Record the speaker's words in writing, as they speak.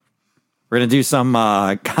We're going to do some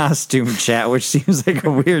costume chat, which seems like a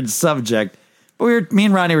weird subject. But me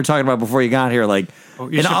and Rodney were talking about before you got here, like...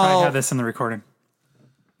 you should probably have this in the recording.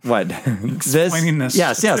 What? Explaining this.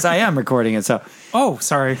 Yes, I am recording it. So, oh,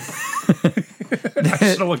 sorry. I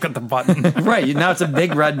should have looked at the button. Right, now it's a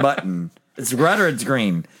big red button. It's red or it's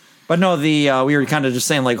green. But no, we were kind of just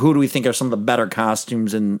saying, like, who do we think are some of the better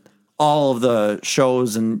costumes in all of the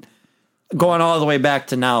shows, and going all the way back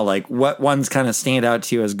to now, like, what ones kind of stand out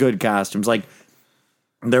to you as good costumes? Like,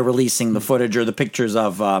 they're releasing the footage or the pictures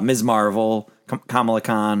of Ms. Marvel, Kamala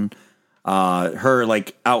Khan, her,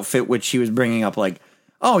 like, outfit, which she was bringing up, like,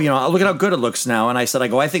 oh, look at how good it looks now. And I said,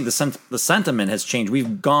 I think the sentiment has changed.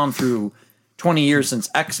 We've gone through 20 years since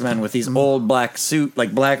X-Men with these old black suit,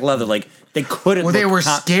 like black leather, like they couldn't. Well, they were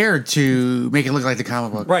scared to make it look like the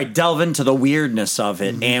comic book. Right. Delve into the weirdness of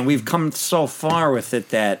it. Mm-hmm. And we've come so far with it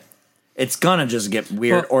that it's going to just get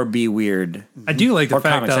weird or be weird. I do like the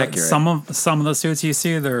fact that accurate. some of the suits you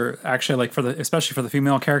see, they're actually like especially for the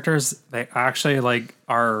female characters, they actually like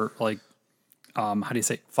are like, how do you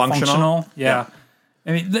say? Functional. Yeah.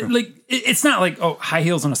 I mean, it's not like, high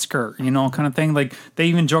heels and a skirt, kind of thing. Like, they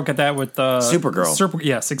even joke at that with Supergirl.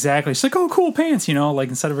 Yes, exactly. She's like, oh, cool pants, like,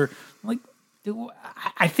 instead of her, like,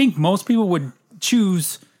 I think most people would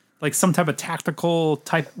choose, like, some type of tactical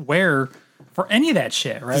type wear for any of that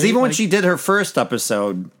shit, right? Because even when she did her first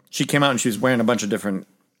episode, she came out and she was wearing a bunch of different,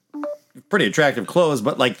 pretty attractive clothes,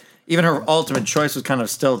 but, like, even her ultimate choice was kind of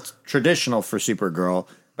still traditional for Supergirl.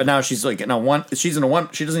 But now she's like in a one. She's in a one.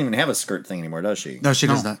 She doesn't even have a skirt thing anymore, does she? No, she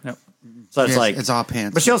does not. Yep. So it's like it's all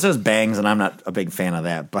pants. But she also has bangs, and I'm not a big fan of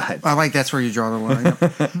that. But I like that's where you draw the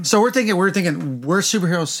line. So we're thinking worst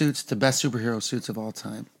superhero suits to best superhero suits of all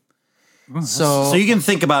time. So you can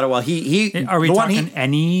think about it while he are we talking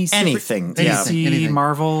anything? DC, anything.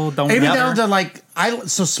 Marvel, don't even matter. down to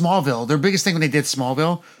Smallville. Their biggest thing when they did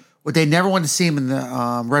Smallville. What they never wanted to see him in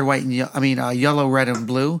the red, white, and yellow, red, and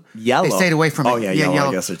blue. Yellow. They stayed away from it. Oh yeah, yellow.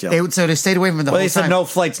 I guess it's yellow. So they stayed away from it the whole time. They said no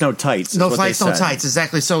flights, no tights. No flights, no tights.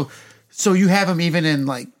 Exactly. So you have him even in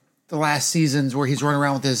like the last seasons where he's running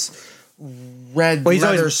around with his red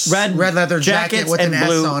leather jacket with an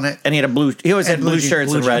blue, S on it, and he had a blue. He always had blue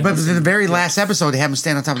shirts and red. But in the very last episode, they have him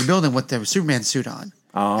stand on top of the building with the Superman suit on,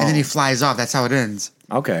 and then he flies off. That's how it ends.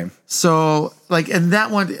 Okay. So and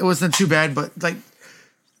that one it wasn't too bad, but like.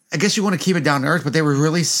 I guess you want to keep it down to earth, but they were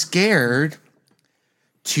really scared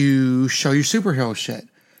to show you superhero shit.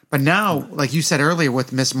 But now, like you said earlier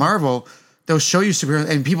with Ms. Marvel, they'll show you superhero,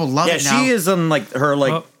 and people love it now. Yeah, she is in like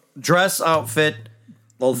her dress outfit,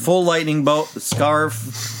 the full lightning bolt, the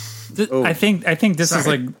scarf. I think this is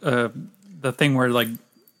like the thing where like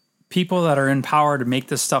people that are in power to make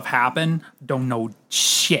this stuff happen don't know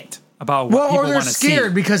shit about what people want to see. Or they're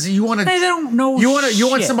scared because you want to. They don't know. You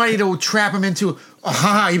want somebody to trap them into.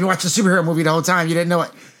 You've been watching a superhero movie the whole time. You didn't know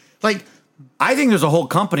it. Like, I think there's a whole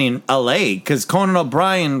company in L.A. because Conan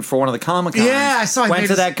O'Brien for one of the Comic-Cons I saw went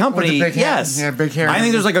to that company. Yes, big hair. I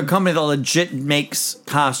think there's like a company that legit makes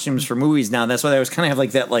costumes for movies now. That's why they always kind of have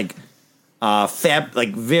like that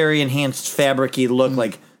like very enhanced fabric-y look.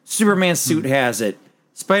 Like Superman's suit has it,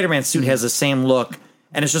 Spider-Man's suit has the same look,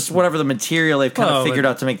 and it's just whatever the material they've kind of figured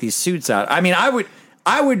out to make these suits out. I mean, I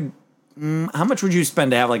would. How much would you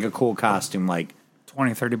spend to have like a cool costume? Like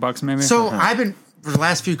 $20-$30 maybe. So I've been for the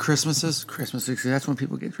last few Christmases. That's when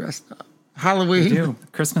people get dressed up. Halloween. We do.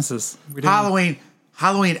 Christmases. We do. Halloween.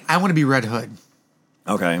 I want to be Red Hood.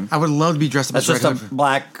 Okay. I would love to be dressed up as Red Hood. That's just a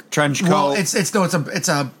black trench coat. Well,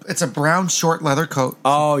 it's a brown short leather coat.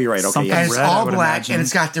 Oh, you're right. Okay, and it's all black, and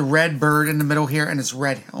it's got the red bird in the middle here, and it's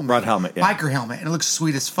red helmet. Red helmet, yeah. Biker helmet, and it looks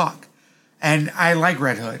sweet as fuck. And I like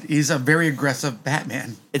Red Hood. He's a very aggressive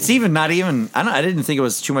Batman. It's even not even. I didn't think it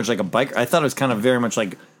was too much like a biker. I thought it was kind of very much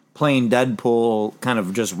like plain Deadpool, kind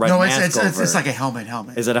of just red mask over. It's like a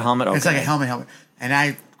helmet. Is it a helmet? Okay. It's like a helmet. And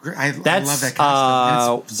I love that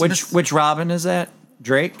costume. Which Robin is that?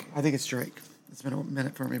 Drake? I think it's Drake. It's been a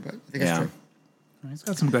minute for me, but I think it's Drake. He's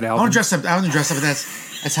got some good albums. I want to dress up.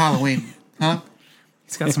 That's Halloween, huh?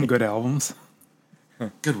 He's got some good albums.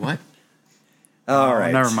 Good what? All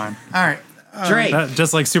right. Never mind. All right. Drake.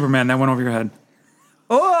 Just like Superman, that went over your head.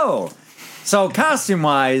 Oh. So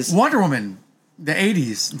costume-wise. Wonder Woman, the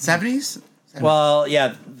 80s and 70s? Well, yeah,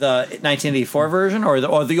 the 1984 version or the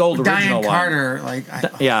old original Diane Carter, one?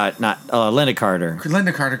 Not Linda Carter.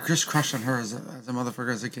 Linda Carter, Chris crushed on her as a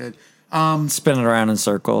motherfucker as a kid. Spinning around in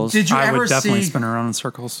circles. Did you ever would definitely see, spin around in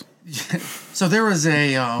circles. So there was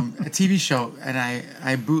a TV show, and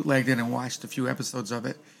I bootlegged it and watched a few episodes of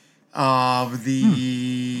it, of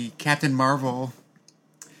the Captain Marvel,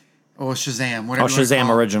 or Shazam, whatever. Shazam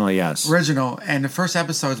original, yes. Original, and the first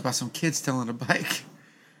episode is about some kid stealing a bike.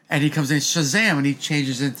 and he comes in Shazam, and he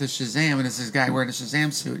changes into Shazam, and it's this guy wearing a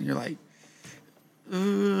Shazam suit, and you're like,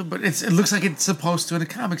 but it looks like it's supposed to in the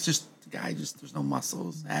comics. Just the guy, there's no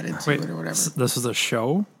muscles added to it or whatever. This was a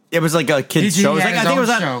show. It was like a kid's show. I think it was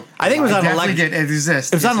on. I think it was on Electric. It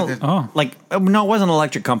exists. It was on no, it wasn't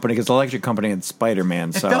Electric Company because Electric Company had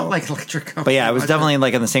Spider-Man. So it felt like Electric Company. But yeah, it was definitely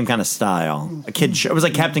like in the same kind of style. A kid show. It was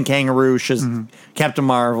like Captain Kangaroo, Captain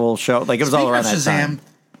Marvel show. Like it was all around that time.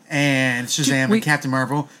 Shazam and Captain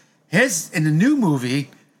Marvel. In the new movie,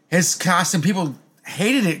 his costume, people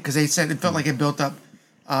hated it because they said it felt like it built up.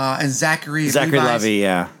 And Zachary Levi,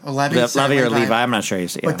 yeah. Levy or Levi, I'm not sure you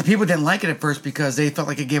see. But the people didn't like it at first because they felt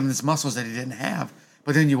like it gave him these muscles that he didn't have.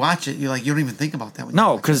 But then you watch it, you're like, you don't even think about that.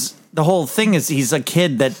 No, because the whole thing is he's a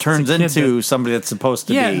kid that turns into somebody that's supposed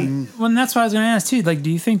to be. Yeah, well, and that's what I was going to ask too. Like, do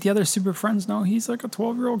you think the other Super Friends know he's like a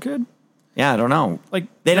 12-year-old kid? Yeah, I don't know. Like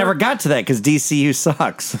they never got to that because DCU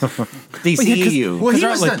sucks. DCU. Well,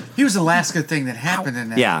 he was the last good thing that happened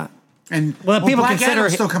in that. Yeah, and people Black consider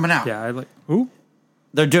Adam's still coming out. Yeah, who?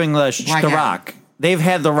 They're doing the Rock. They've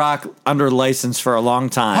had The Rock under license for a long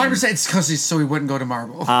time. 100%. It's because so he wouldn't go to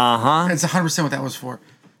Marvel. It's 100% what that was for.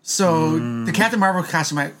 So the Captain Marvel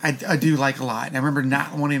costume I do like a lot. And I remember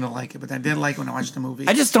not wanting to like it, but I did like it when I watched the movie.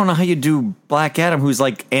 I just don't know how you do Black Adam, who's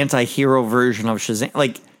like anti-hero version of Shazam.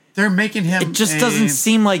 Like they're making him. It just doesn't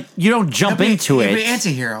seem like you don't jump into it. He'd be an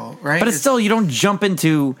anti-hero, right? But it's still you don't jump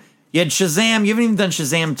into. You had Shazam. You haven't even done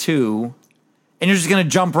Shazam 2. And you're just gonna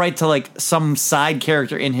jump right to like some side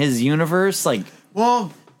character in his universe, like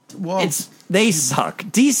well, they suck.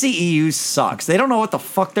 DCEU sucks. They don't know what the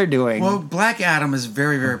fuck they're doing. Well, Black Adam is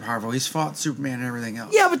very, very powerful. He's fought Superman and everything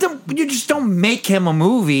else. Yeah, but then you just don't make him a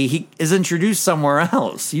movie. He is introduced somewhere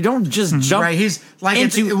else. You don't just jump. Right, he's like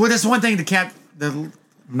into. Well, that's one thing to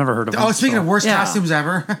never heard of him. Oh, speaking of worst costumes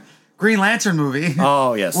ever, Green Lantern movie.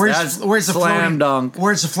 Oh yes, where's the slam dunk?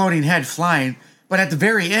 Where's the floating head flying? But at the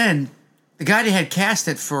very end. The guy that had cast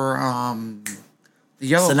it for the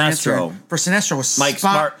Yellow Sinestro. Lantern for Sinestro was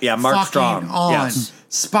Mark Strong. Yes.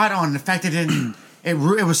 Spot on. The fact that it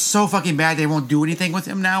was so fucking bad they won't do anything with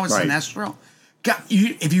him now with Sinestro.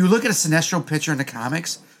 If you look at a Sinestro picture in the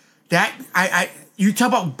comics, you talk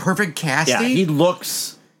about perfect casting. Yeah, he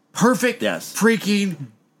looks perfect. Yes. Freaking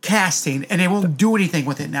casting, and they won't do anything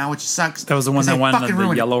with it now, which sucks. That was the one that won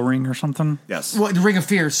the Yellow Ring or something. Yes. Well, the Ring of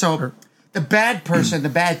Fear. So the bad person, the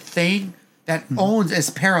bad thing. That owns is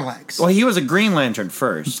Parallax. Well, he was a Green Lantern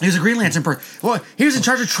first. He was a Green Lantern first. Well, he was in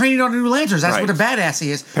charge of training on the new lanterns. That's what a badass he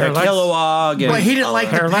is. Kilowog. But he didn't like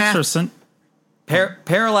Parallax.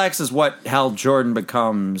 Parallax is what Hal Jordan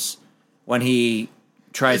becomes when he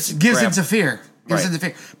tries to gives into fear.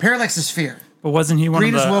 Parallax is fear. But wasn't he one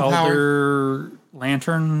Green of the willpower. elder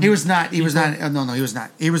Lantern? He was not. He was not. No, he was not.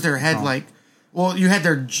 He was their head. Like, well, you had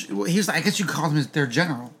their. He was. I guess you could call him their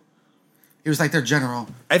general. He was like their general.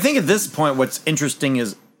 I think at this point, what's interesting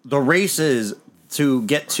is the race is to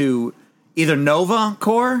get to either Nova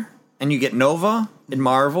Corps, and you get Nova in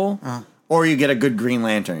Marvel, or you get a good Green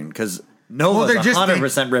Lantern, because Nova's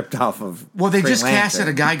 100% ripped off of they Green just Lantern. casted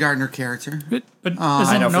a Guy Gardner character. But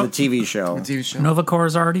I know, for the TV show. Nova Corps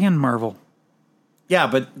is already in Marvel. Yeah,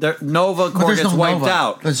 but Nova Corps gets wiped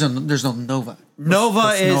out. There's no Nova.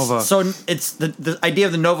 Nova is so it's the idea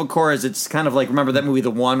of the Nova Corps is it's kind of like, remember that movie, the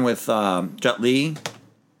one with Jet Li,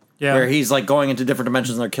 where he's like going into different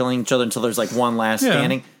dimensions and they're killing each other until there's like one last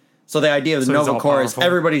standing. So the idea of the Nova Corps is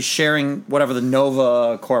everybody's sharing whatever the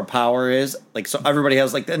Nova Corps power is, like, so everybody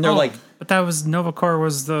has like, and they're like, but that was Nova Corps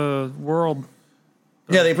was the world.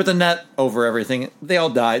 Yeah, they put the net over everything. They all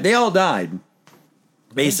died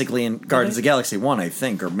basically in Guardians of the Galaxy 1, I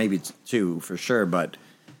think, or maybe 2 for sure, but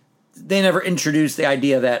they never introduced the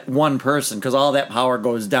idea that one person, because all that power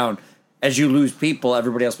goes down. As you lose people,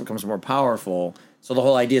 everybody else becomes more powerful. So the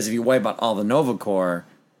whole idea is if you wipe out all the Nova Corps,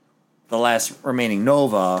 the last remaining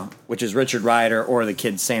Nova, which is Richard Rider or the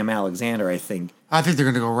kid Sam Alexander, I think. I think they're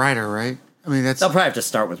going to go Rider, right? I mean, they'll probably have to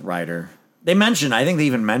start with Rider. I think they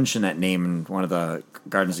even mentioned that name in one of the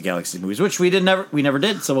Guardians of the Galaxy movies, which we never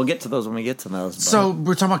did. So we'll get to those when we get to those. But. So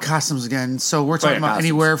we're talking about costumes again. So we're talking about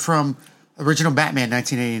anywhere from original Batman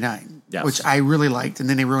 1989, which I really liked, and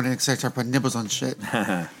then they ruined it because I started putting nibbles on shit.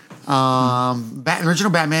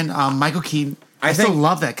 Original Batman, Michael Keaton. I still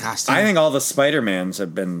love that costume. I think all the Spider-Mans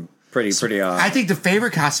have been pretty. I think the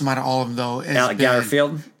favorite costume out of all of them, though, is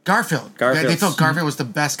Garfield. They felt Garfield was the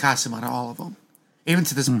best costume out of all of them, even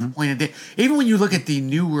to this point in day. Even when you look at the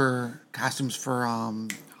newer costumes for Tom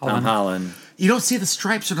Holland, you don't see the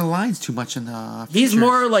stripes or the lines too much in the. He's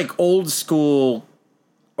more like old school.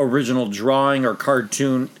 Original drawing or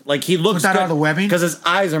cartoon, like he looks without all the webbing, because his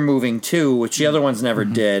eyes are moving too, which the other ones never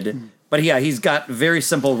did. But yeah, he's got very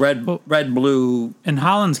simple red, blue. And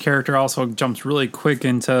Holland's character also jumps really quick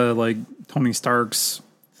into like Tony Stark's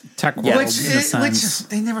tech world. Which in a sense.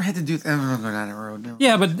 they never had to do. I'm not going down that road. No.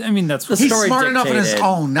 Yeah, but I mean that's The He's story smart enough on his dictated.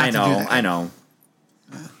 own not to do that. I know.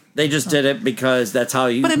 They just did it because that's how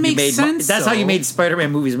you. But it you makes made sense, That's how you though. made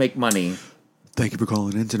Spider-Man movies make money. Thank you for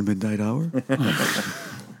calling into the midnight hour.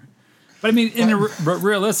 But I mean,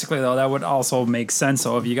 realistically though, that would also make sense.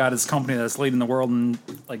 So if you got this company that's leading the world in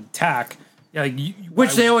like tech, yeah, like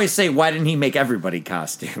Which they always say, why didn't he make everybody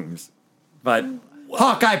costumes? But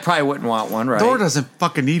Hawkeye probably wouldn't want one, right? Thor doesn't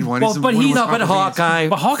fucking need one. Well, but he's No, but Hawkeye.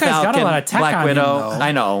 But Hawkeye's got a Falcon, lot of tech Black on Widow. him, though.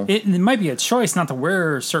 I know. It might be a choice not to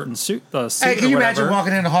wear a certain suit. The suit Hey, can you or imagine whatever.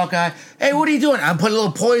 walking into Hawkeye? Hey, what are you doing? I'm putting a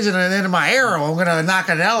little poison into my arrow. I'm gonna knock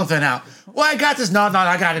an elephant out. Well, I got this. No,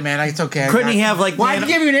 I got it, man. It's okay. Couldn't he have, like, Well, I nano-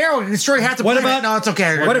 can give you an arrow and destroy half the What planet. about? No, it's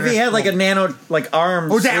okay. What if he had like a nano arm?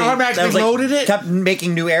 Oh, that suit arm actually was, like, loaded it? Kept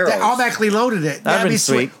making new arrows. That automatically loaded it. That'd been be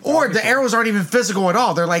sweet. Or the arrows aren't even physical at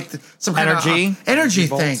all. They're like some kind Energy? of energy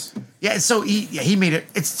thing. bolts. Yeah. So he made it.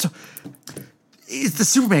 It's the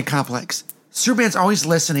Superman complex. Superman's always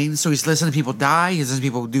listening, so he's listening to people die. He's listening to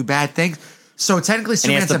people do bad things. So technically,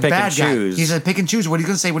 he has Superman's to a pick bad and guy. choose. He's gonna pick and choose what he's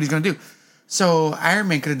gonna say, what he's gonna do. So Iron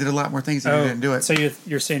Man could have did a lot more things if he didn't do it. So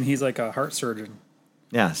you're saying he's like a heart surgeon?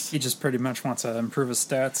 Yes. He just pretty much wants to improve his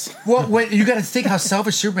stats. Well, you got to think how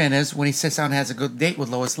selfish Superman is when he sits down and has a good date with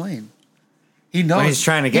Lois Lane. He knows When he's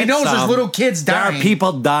trying to get. He knows there's some, little kids dying. There are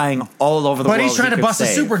people dying all over the world. but he's trying he to could bust a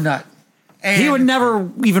save. super nut. And He would never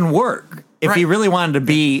even work if he Right. really wanted to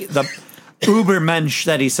be the ubermensch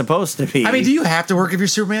that he's supposed to be. I mean, do you have to work if you're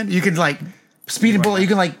Superman? You can like speed and bullet. You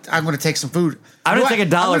can like, I'm going to take some food. I'm gonna You know take a what?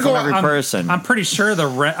 dollar I'm gonna from every person. I'm pretty sure the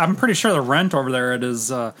rent. I'm pretty sure the rent over there it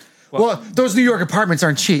is. Well, those New York apartments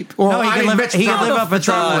aren't cheap. Well, No, he can live up at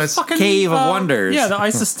the Cave of Wonders. Yeah, the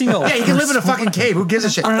Ice of Steel. Yeah, he can live in a fucking cave. Who gives a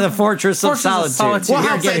shit? the Fortress of Fortress of Solitude. Solitude. Well,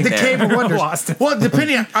 You're how getting the there. Cave of Wonders. Lost it. Well,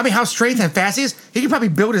 depending on, how strength and fast he is, he could probably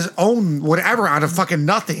build his own whatever out of fucking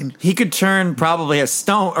nothing. He could turn probably a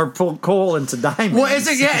stone or pull coal into diamonds. Well,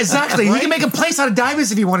 yeah, exactly. He can make a place out of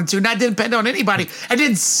diamonds if he wanted to, not depend on anybody, and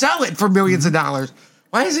then sell it for millions of dollars.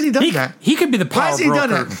 Why hasn't he done that? He could be the power Why hasn't he done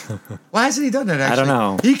broker. that? Why hasn't he done that? Actually, don't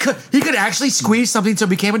know. He could actually squeeze something so it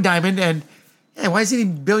became a diamond, and yeah, why is he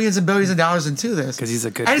needing billions and billions of dollars into this? 'Cause he's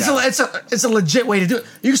a good and guy. It's a legit way to do it.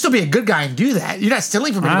 You can still be a good guy and do that. You're not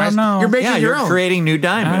stealing from I anybody. don't know. You're making yeah, your you're own. creating new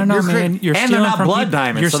diamonds. I don't know, You're man. You're and they're stealing not from blood people.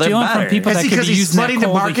 diamonds, You're so they're stealing better. from people Is that it could because be he's using that flooding the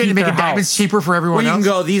coal to market and heat making their diamonds house. cheaper for everyone Well, you else?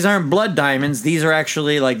 can go. These aren't blood diamonds. These are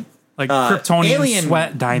actually like Kryptonian alien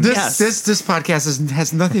sweat diamonds. This podcast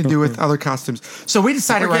has nothing to do with other costumes. So we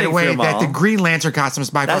decided We're right getting away through them that the all. Green Lantern costume is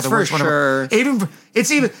by far That's the for worst sure. one.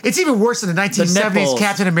 It's even worse than the 1970s nipples.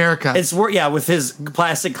 Captain America. It's with his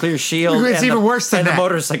plastic clear shield. It's and even worse than and that. the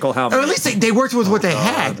motorcycle helmet. Or at least they worked with what they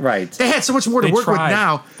had. Right. They had so much more to They work with tried.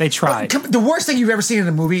 now. They tried. The worst thing you've ever seen in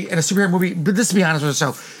a movie, in a superhero movie, but this to be honest with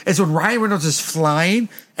yourself, is when Ryan Reynolds is flying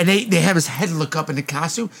and they have his head look up in the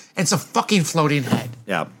costume and it's a fucking floating head.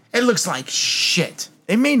 Yeah. It looks like shit.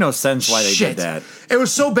 It made no sense why they Shit. did that. It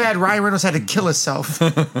was so bad Ryan Reynolds had to kill himself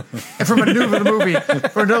and from another movie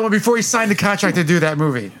for another one before he signed the contract to do that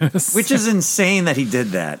movie. Which is insane that he did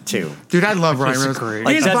that too. Dude, I love Ryan Reynolds. great.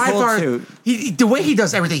 Like He's by Deadpool far too. the way he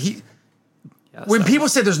does everything. When so- people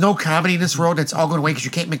say there's no comedy in this world, it's all going away because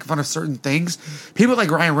you can't make fun of certain things. People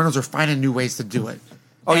like Ryan Reynolds are finding new ways to do it.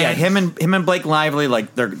 Oh yeah, him and Blake Lively,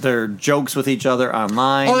 like their jokes with each other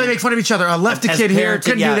online. Oh, they make fun of each other. I left a As kid here, parenting,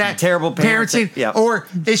 couldn't yeah, do that. terrible parenting, yeah. Or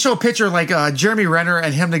they show a picture like Jeremy Renner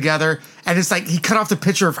and him together, and it's like he cut off the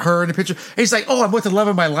picture of her in the picture. And he's like, "Oh, I'm with the love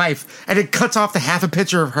of my life," and it cuts off the half a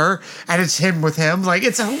picture of her, and it's him with him. Like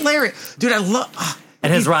it's hilarious, dude. I love.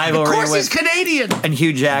 And his rivalry Of course, with- he's Canadian. and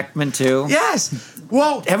Hugh Jackman too. Yes.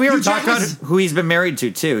 Well, Have we ever Hugh talked about Jackman's- who he's been married to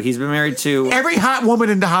too? He's been married to. every hot woman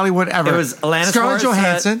into Hollywood ever? It was Alanis Scarlett Morissette,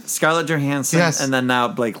 Johansson. Scarlett Johansson, Yes. and then now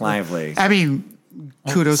Blake Lively. I mean,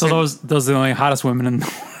 kudos. So to him. those are the only hottest women in the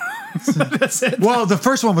world. That's it. Well, the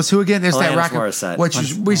first one was who again? There's that Alanis rocket,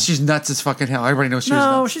 Morissette. she's nuts as fucking hell. Everybody knows she's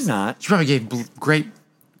No, nuts. she's not. She probably gave great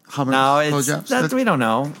Hummer No, it's blowjobs. we don't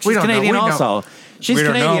know. She's We don't know. Canadian We know. also. She's We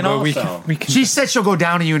don't Canadian know, but also. we can. She said she'll go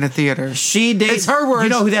down to you in a theater. She dates. It's her words, You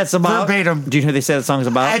know who that's about? verbatim. Do you know who they say the song's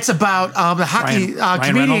about? It's about the hockey Ryan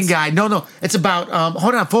comedian Reynolds? guy. No, it's about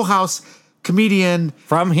hold on, Full House comedian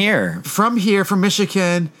From here. from here, from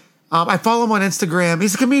Michigan. I follow him on Instagram.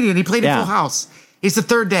 He's a comedian. He played in Yeah. Full House. He's the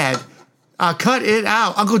third dad. Cut it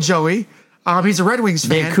out, Uncle Joey. He's a Red Wings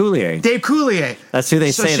fan. Dave Coulier. Dave Coulier. That's who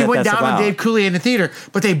they so say she that went that's down about. on Dave Coulier in the theater,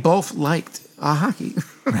 but they both liked hockey.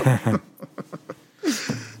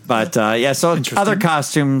 But yeah, so other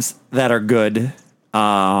costumes that are good.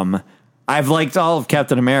 I've liked all of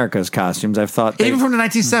Captain America's costumes. I've thought Even from the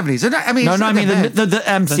 1970s. They're not, I mean, no, it's no. I not mean that bad. the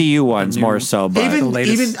MCU ones more so, but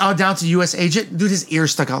latest. Even down to U.S. Agent, dude, his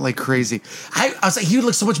ears stuck out like crazy. I was like, he would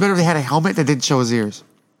look so much better if they had a helmet that didn't show his ears.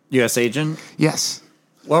 U.S. Agent. Yes.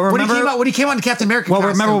 Well, remember When he came out in Captain America. Well,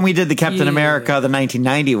 costume, remember when we did the Captain America, the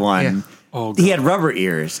 1991? Yeah. Oh, he had rubber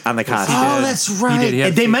ears on the costume. Oh, that's right. He did, he had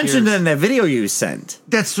And they fake mentioned ears. it in that video you sent.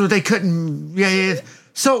 That's what they couldn't. Yeah.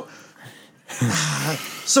 So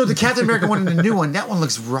the Captain America one and the new one, that one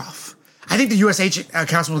looks rough. I think the U.S. Agent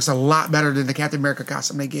costume looks a lot better than the Captain America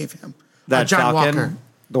costume they gave him. That John Falcon? Walker.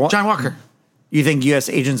 The one- John Walker. You think U.S.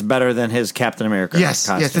 Agent's better than his Captain America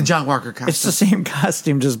costume? Yes, the John Walker costume. It's the same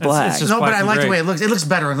costume, just black. it's just no, but black I and like the gray. way it looks. It looks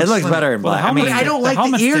better. it looks better in Well, black. the I mean, But I don't The like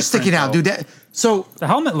helmet's the ears different, sticking out, though. dude. So The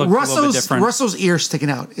helmet looked a little bit different. Russell's ears sticking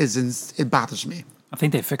out it bothers me. I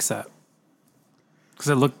think they fixed that because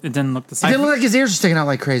it didn't look the It same. didn't look like his ears were sticking out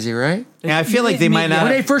like crazy, right? yeah, I feel like they might not.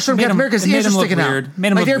 When they first showed him made Captain him- America, his it made ears him were look sticking weird. out. Made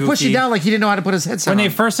him Like they look were pushing goofy. down like he didn't know how to put his headset When on. they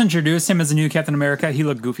first introduced him as a new Captain America, he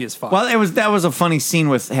looked goofy as fuck. Well, that was a funny scene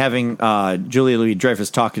with having Julia Louis-Dreyfus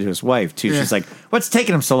talking to his wife too. Yeah. She's like, "What's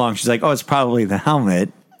taking him so long?" She's like, "Oh, it's probably the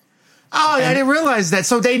helmet." Oh, I didn't realize that.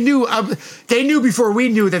 So they knew before we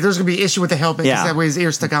knew that there was going to be an issue with the helmet. Yeah. That way his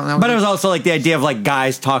ears stuck out. But it was also like the idea of like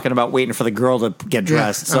guys talking about waiting for the girl to get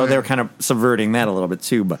dressed. So okay. they were kind of subverting that a little bit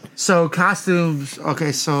too. But So costumes.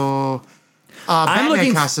 Okay, so I'm Batman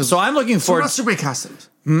looking. costumes. So I'm looking So what forward. about Superman costumes?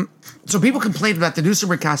 So people complained about the new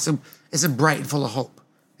Superman costume isn't bright and full of hope.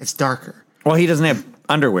 It's darker. Well, he doesn't have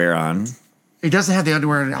underwear on. He doesn't have the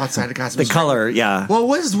underwear on the outside of the costume. The color, yeah. Well,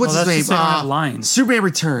 what's Well, his that's name? just they don't have lines. Superman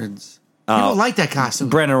Returns. People like that costume.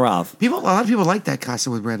 Brandon Routh. A lot of people like that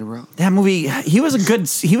costume with Brandon Routh. That movie. He was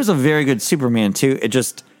a very good Superman too. It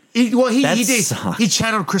just He That did. sucked. He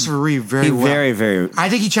channeled Christopher Reeve very well. very. I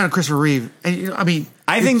think he channeled Christopher Reeve. And, I mean,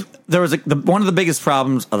 I think there was one of the biggest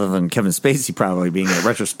problems, other than Kevin Spacey probably being it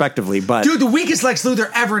retrospectively, but dude, the weakest Lex Luthor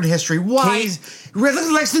ever in history. Why?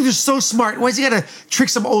 Lex Luthor's so smart. Why is he got to trick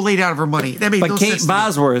some old lady out of her money? That made but no Kate sense to me.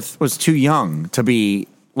 Bosworth was too young to be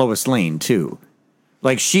Lois Lane too.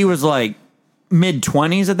 Like she was like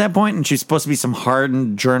mid-20s at that point, and she's supposed to be some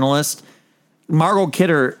hardened journalist. Margot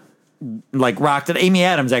Kidder like rocked it. Amy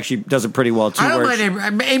Adams actually does it pretty well too. I don't where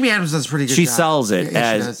mind Amy Adams does a pretty good she job. sells it Yeah, she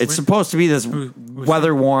as does. it's supposed to be this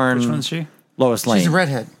weather-worn Which one's she? Lois Lane. She's a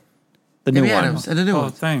redhead. the new Amy one. Adams and the new Oh,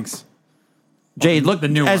 one. thanks. Jade, look the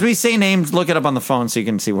new as one. we say names, look it up on the phone so you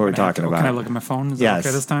can see what we're talking about. Can I look at my phone? Is that Yes.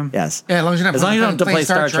 okay this time? Yes. Yeah, as long as you're not As long as you don't have to playing play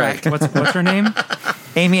Star Trek. What's her name?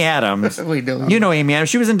 Amy Adams. We know. You know Amy Adams.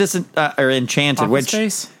 She was in Enchanted, Office which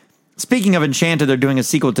Space? speaking of Enchanted, they're doing a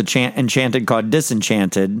sequel to Enchanted called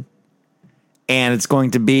Disenchanted. And it's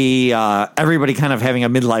going to be everybody kind of having a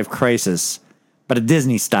midlife crisis, but a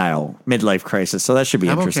Disney style midlife crisis. So that should be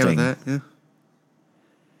I'm interesting. okay with that. Yeah.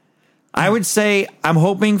 I would say I'm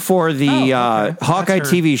hoping for the Oh, okay. Hawkeye That's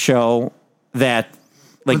her. TV show that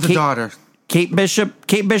like With the daughter. Kate Bishop,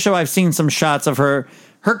 I've seen some shots of her.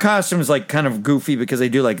 Her costume is like kind of goofy because they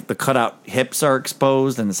do like the cutout hips are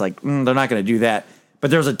exposed, and it's like they're not going to do that.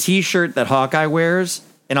 But there's a T-shirt that Hawkeye wears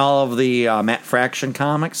in all of the Matt Fraction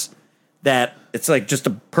comics that it's like just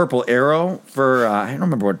a purple arrow for I don't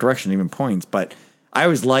remember what direction it even points, but I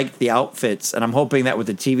always liked the outfits, and I'm hoping that with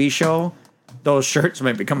the TV show, those shirts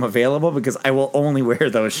might become available because I will only wear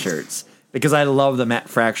those shirts because I love the Matt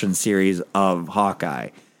Fraction series of Hawkeye.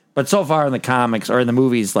 But so far in the comics or in the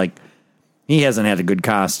movies, like he hasn't had a good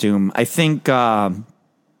costume. I think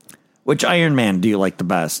which Iron Man do you like the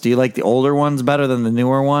best? Do you like the older ones better than the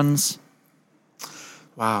newer ones?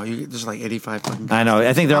 Wow, there's like 85 fucking. I know.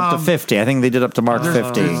 I think they're up to 50. I think they did up to Mark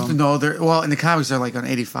 50. No, in the comics they're like on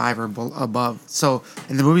 85 or above. So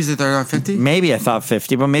in the movies they're on 50. Maybe I thought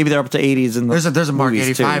 50, but maybe they're up to 80s in the There's a Mark movies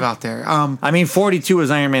 85 too. out there. I mean, 42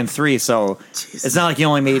 is Iron Man 3, so it's not like he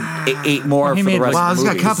only made eight more He for the made, rest Wow, of this the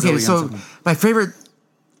got movies. complicated. So Zillions of them. my favorite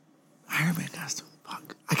Iron Man costume.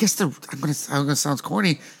 Fuck. I guess I'm gonna sound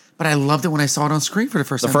corny, but I loved it when I saw it on screen for the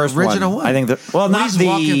first The time. first the original one. I think When not he's the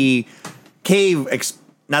walking- cave,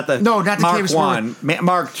 not the No, not the Mark cave 1,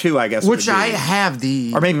 Mark 2, I guess. which would be. I have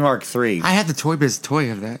the. or maybe Mark 3. I have the Toy Biz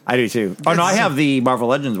toy of that. I do too. Oh no, I have the Marvel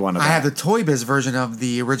Legends one. Of I that. have the Toy Biz version of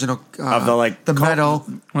the original Of the, like, the cult- metal.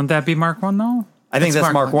 Wouldn't that be Mark 1 though? I think That's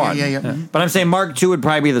that's Mark Mark 1. one. Yeah. But I'm saying Mark 2 would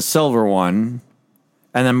probably be the silver one,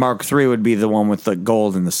 and then Mark 3 would be the one with the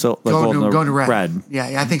gold and the gold and the Go to red. red.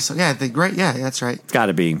 Yeah, I think so. Yeah, yeah, that's right. It's got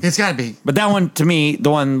to be. It's got to be. But that one, to me, the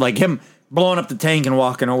one like him blowing up the tank and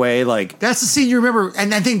walking away, like That's the scene you remember,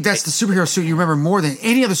 and I think that's the superhero suit you remember more than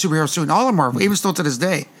any other superhero suit in all of Marvel, even still to this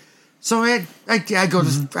day. So I go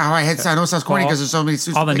this. I know it sounds corny because there's so many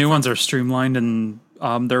suits. All the like, new ones are streamlined and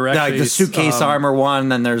They're actually Like the suitcase armor one,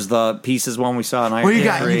 then there's the pieces one we saw in Iron Man.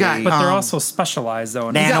 you got but they're also specialized though.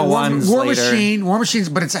 Nano You got ones War later. Machine, War Machines,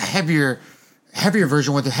 but it's a heavier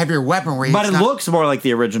version with a heavier weaponry. But It's it not- looks more like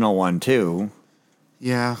the original one too.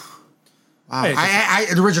 yeah. Wow.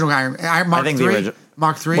 Hey, The original Iron Mark I think the III, original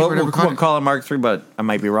Mark III, We'll, whatever we'll call it Mark III, but I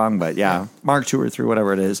might be wrong. But yeah, Mark II or III,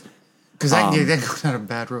 whatever it is. because that goes down a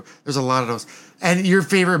bad road. There's a lot of those. And your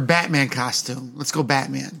favorite Batman costume? Let's go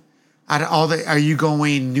Batman. Out of all are you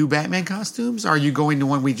going new Batman costumes? Or are you going to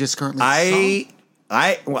one we just currently saw?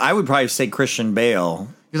 I would probably say Christian Bale.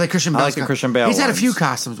 You like Christian Bale? I like the Christian Bale He's had a ones. few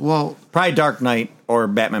costumes. Well, Probably Dark Knight or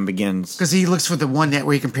Batman Begins. because he looks for the one that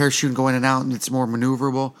where he can parachute and go in and out, and it's more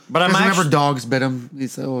maneuverable. But I'm 'Cause remember, actu- dogs bit him.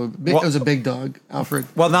 He's it was a big dog, Alfred.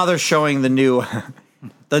 Well, now they're showing the new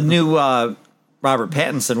Robert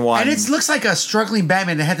Pattinson one. And it looks like a struggling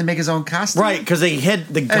Batman that had to make his own costume. Right, because they hid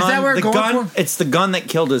the gun. that what we're the going gun. for? It's the gun that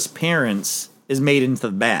killed his parents is made into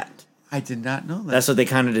the bat. I did not know that. That's what they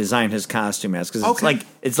kind of designed his costume as because Okay.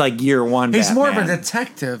 it's like year one. He's more of a Batman.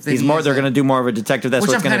 detective. Than He's he more. is They're going to do more of a detective. That's which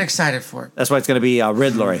what I'm it's kind going of to. excited for. That's why it's going to be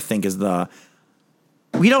Riddler. I think is the.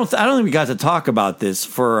 I don't think we got to talk about this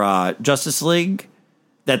for Justice League.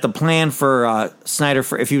 That the plan for Snyder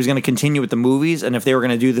for if he was going to continue with the movies and if they were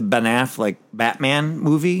going to do the Ben Affleck Batman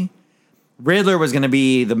movie, Riddler was going to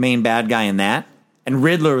be the main bad guy in that, and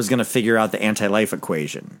Riddler was going to figure out the anti-life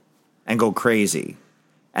equation and go crazy,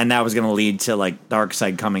 and that was going to lead to like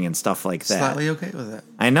Darkseid coming and stuff like that. Slightly okay with that.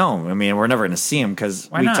 I know. I mean, we're never going to see him because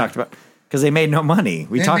we not? talked about because they made no money.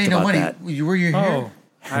 We They talked made no about money. that. Were you here? Oh,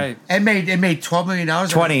 It made $12 million.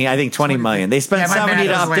 20, I think 20 million. They spent Yeah, my 70 to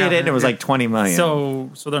math was way update off it, and it was there. like 20 million.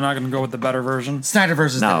 so they're not going to go with the better version. Snyder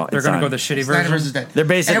versus No, dead. They're it's going to not. go the shitty Snyder version. versus dead. They're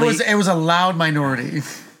basically- And it was a loud minority.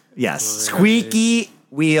 yes, squeaky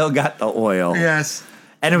wheel got the oil. Yes.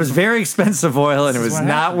 And it was very expensive oil, and it This is was what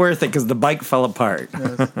not happened. worth it because the bike fell apart.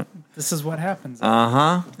 This is what happens.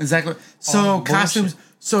 Exactly. So Oh, costumes.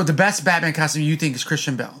 So the best Batman costume you think is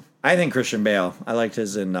Christian Bale? I think Christian Bale. I liked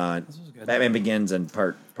his in Batman Begins and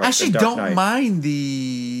part. I actually Dark don't Knight. mind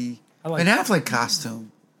the like Ben Affleck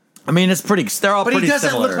costume, I mean, it's pretty. They're all but pretty he doesn't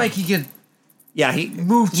similar. look like he can yeah, he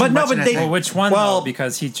move too but no, much in but that they. thing. well, which one? Well, though?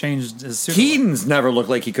 Because he changed his suit. Keaton's never looked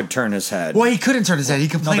like he could turn his head. Well, he couldn't turn his head. He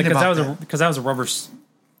No, complained because about that that. was because that was a rubber.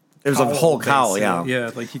 It was a whole cowl. base, Yeah.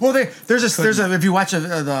 yeah. Like he, Well, there's a if you watch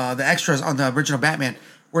the extras on the original Batman,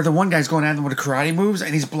 where the one guy's going at him with the karate moves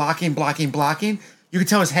and he's blocking. You can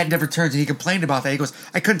tell his head never turns, and he complained about that. He goes,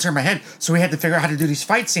 "I couldn't turn my head, so we had to figure out how to do these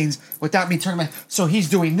fight scenes without me turning my." So he's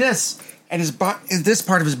doing this, and this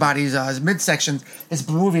part of his body, his midsection, is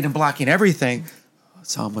moving and blocking everything.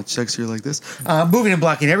 It's how much sexier like this, moving and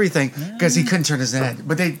blocking everything because he couldn't turn his head.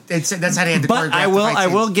 But they said that's how they had to. But choreograph I the will. fight I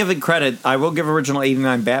will scenes. give it credit. I will give original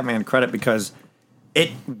 '89 Batman credit because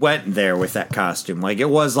it went there with that costume. Like it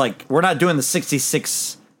was like we're not doing the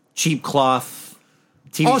 '66 cheap cloth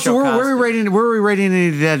TV Oh, show so where are costume. we rating? Where are we rating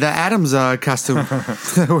the Adams costume?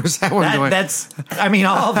 Where's that one going? That's. I mean,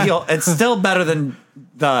 it's still better than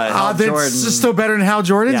the Hal That's Jordan. still better than Hal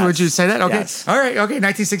Jordan's. Yes. Would you say that? Okay, Yes. all right, okay.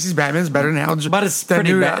 1960s Batman's better than Hal Jordan. But it's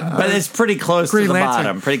pretty bad. But it's pretty close to Green the Lantern.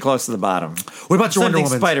 bottom. Pretty close to the bottom. What about your Same Wonder thing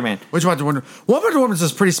Woman? Spider-Man. Which about the Wonder Woman's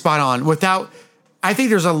is pretty spot on. Without, I think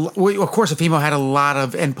there's of course, a female had a lot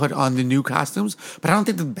of input on the new costumes, but I don't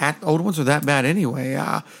think the old ones were that bad anyway.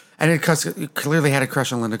 And it clearly had a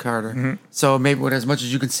crush on Linda Carter. So maybe with as much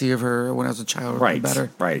as you could see of her when I was a child, Right.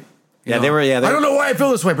 better. Right. You Yeah, know? they were. Yeah, I don't know why I feel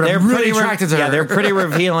this way, but They're I'm really pretty attracted to her. Yeah, they're pretty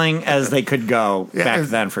revealing as they could go Yeah. back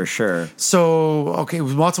then for sure. So, okay, it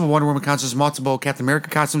was multiple Wonder Woman costumes, multiple Captain America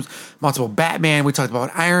costumes, multiple Batman. We talked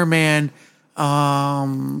about Iron Man.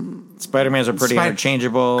 Spider-Man's are pretty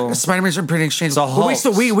interchangeable. Spider-Man's are pretty exchangeable. So But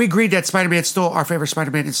Hulk's- we agreed that Spider-Man still, our favorite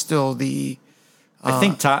Spider-Man is still the I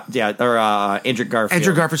think Andrew Garfield.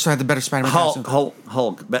 Andrew Garfield still had the better Spider-Man costume.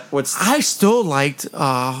 Hulk. But what's I still liked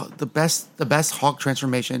the best Hulk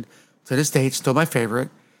transformation to this day. It's still my favorite.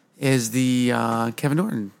 Is the Ed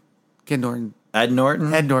Norton Ed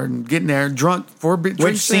Norton? Ed Norton getting there drunk for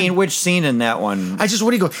Which scene in that one? I just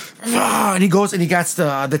what he goes and he goes and he got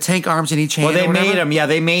the tank arms and he chain. Well, they or whatever. made him. Yeah,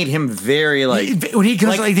 they made him very when he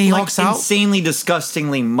goes like he hulks out. insanely,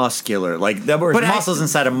 disgustingly muscular. Like there were But muscles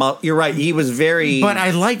inside of. You're right. He was very. But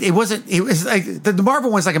I liked it. Wasn't it was like the Marvel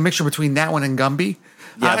one's like a mixture between that one and Gumby.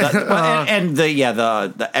 Yeah, and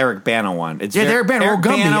the Eric Bana one. It's Yeah, Eric Bana or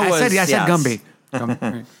Gumby. Bana I said yes. Gumby.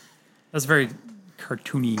 that's very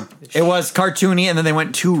cartoony. It was cartoony, and then they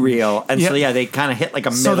went too real, and so Yeah. yeah, they kind of hit like a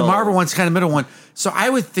middle. So the Marvel one's kind of middle one. So I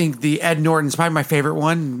would think the Ed Norton's probably my favorite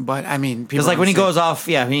one. But I mean, Because like when he goes off,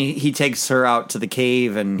 yeah, he takes her out to the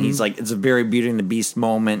cave, and he's like, it's a very Beauty and the Beast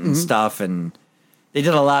moment and stuff, and They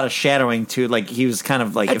did a lot of shadowing too. Like he was kind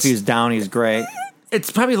of like if he was down, he was gray. It's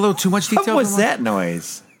probably a little too much detail. What was that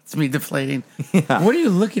noise? It's me deflating. Yeah. What are you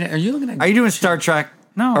looking at? Are you looking at? Are you doing Star Trek?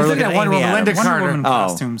 No, Or I'm looking at Wonder Amy Woman, Adams? Linda Wonder Carter. Woman Oh.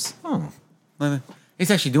 costumes. He's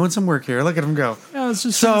actually doing some work here. Look at him go. Yeah, it's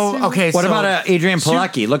just So okay, What so about Adrian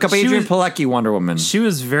Palicki? Look up she Adrian was- Palicki Wonder Woman. She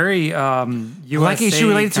was very USA like is she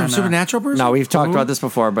related to a kinda- supernatural person? No, we've talked about this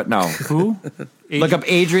before, but no. Who? Look up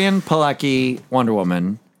Adrian Palicki Wonder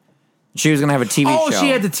Woman. She was going to have a TV show. Oh, she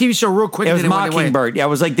had the TV show real quick. It was and then went away. Mockingbird. Yeah, it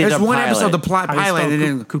was like they There's did a one pilot. episode, the How do you pilot. spell They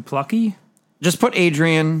didn't. Kuplucky? Just put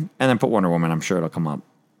Adrian and then put Wonder Woman. I'm sure it'll come up.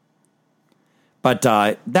 But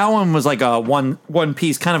that one was like a one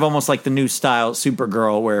piece, kind of almost like the new style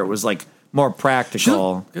Supergirl, where it was like more She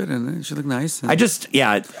practical. looked good in it. She looked nice.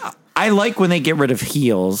 I like when they get rid of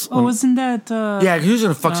heels. Oh, isn't that? Yeah, who's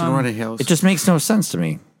gonna fuck some running hills? It just makes no sense to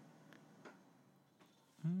me.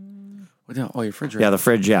 Oh, your fridge. Yeah, the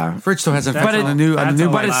fridge. Yeah, fridge still has a That's on the a- new that's a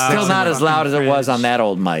but it's loud still not as loud as it was on that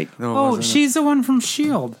old mic. No, it Oh, wasn't. she's the one from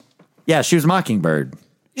Shield. Yeah, she was Mockingbird.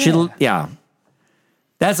 Yeah. Yeah.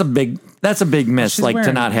 That's a big miss, She's like to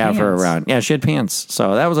wearing not have her pants. around. Yeah, she had pants,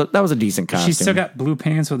 so that was a decent costume. She's still got blue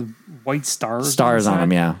pants with white stars. stars on the them.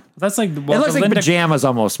 side. Yeah, That's like it looks like pajamas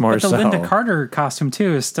almost more But the so. Linda Carter costume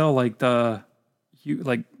too is still like I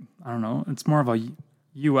don't know. It's more of a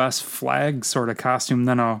U.S. flag sort of costume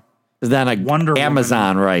than a Then a Wonder Woman.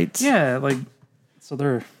 Amazon, right? yeah. Like so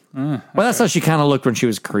they're. Well, that's how she kind of looked when she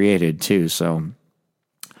was created too. So,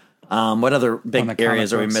 what other big the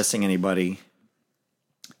areas comic are we books. missing? Anybody?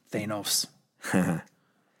 Thanos.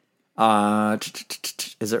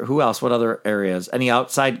 Is there who else? What other areas? Any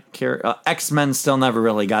outside X-Men still never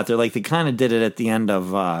really got there. Like they kind of did it at the end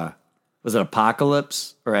of was it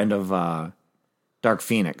Apocalypse or end of Dark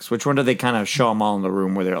Phoenix? Which one did they kind of show them all in the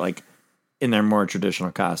room where they're like in their more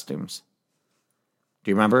traditional costumes?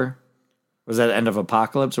 Do you remember? Was that end of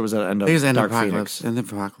Apocalypse or was that end of I think it was the end of Dark Apocalypse. Phoenix? End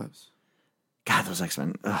of Apocalypse. God, those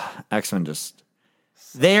X-Men just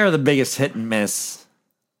they are the biggest hit and miss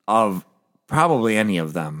of probably any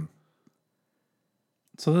of them.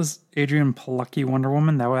 So this Adrian Palicki Wonder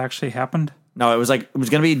Woman that actually happened. No, it was going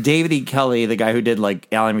to be David E. Kelly, the guy who did like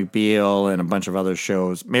Ally McBeal and a bunch of other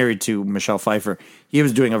shows, married to Michelle Pfeiffer. He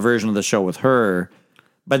was doing a version of the show with her,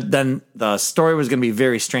 but then the story was going to be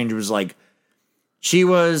very strange. It was like she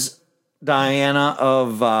was Diana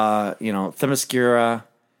of Themyscira,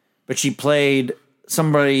 but she played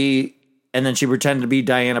somebody, and then she pretended to be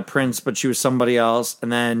Diana Prince, but she was somebody else,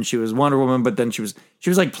 and then she was Wonder Woman, but then she was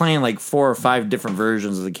like playing like 4 or 5 different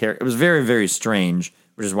versions of the character. It was very, very strange,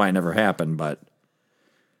 which is why it never happened. But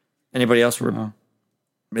anybody else we're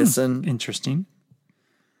missing? Interesting.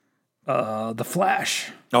 The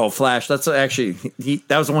Flash. Oh, Flash. That's actually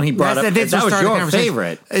that was the one he brought up. That was started the your conversation.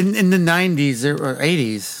 favorite. In the 90s or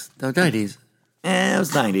 80s, the 90s. It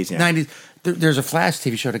was 90s, yeah. 90s. There's a Flash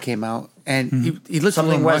TV show that came out, and he looked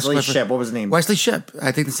Something a little Wesley Shipp. What was his name? Wesley Shipp.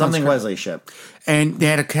 I think Something Wesley Shipp. And they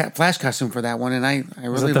had a Flash costume for that one, and I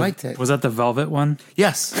really liked it. Was that the Velvet one?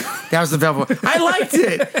 Yes, that was the Velvet. I liked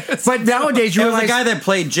it, but nowadays you It was realize the guy that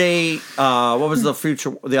played Jay. What was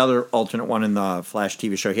the other alternate one in the Flash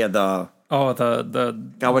TV show? He had the Oh,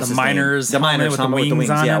 God, what's the his miners, name? The miners with helmet with the wings.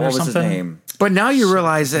 on Yeah, it or what was his something? name? But now you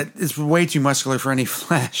realize that it's way too muscular for any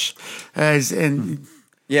Flash.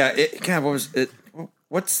 Yeah, God, what was it?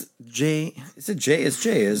 What's Jay? Is it Jay? It's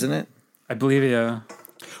Jay, isn't it? I believe yeah.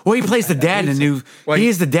 Well, he plays the dad in the new. Well, he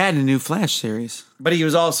is the dad in the new Flash series. But he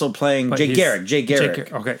was also playing But Jay he's- Garrick. Jay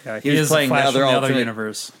Garrick. Okay, yeah, He was is playing the Flash other from the other alternate-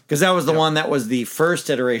 universe. Because that was the one that was the first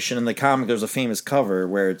iteration in the comic. There was a famous cover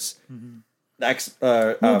where it's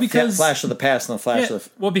because- Flash of the Past and the Flash Yeah, of the...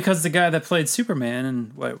 well, because the guy that played Superman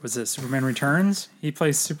in what was it, Superman Returns? He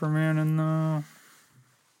plays Superman in the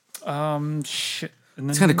shit.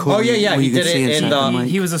 It's kind of cool. Oh, yeah, when he you can did see it inside in the the- mic.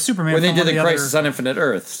 He was a Superman When they from did one the of Crisis on Infinite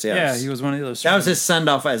Earths, yes. Yeah, he was one of those. That was his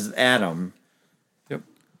send-off as Adam. Yep.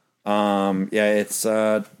 Yeah, it's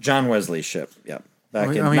John Wesley Shipp. Yep. Back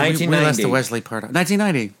in we 1990. left the Wesley part out.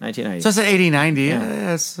 1990. 1990. So I said 80, 90.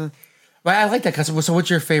 Yeah, it's, but I like that costume. So what's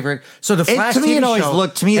your favorite? So the Flash to me, TV it always show,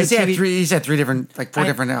 looked- to me, the he's had TV he's had 3 different, like 4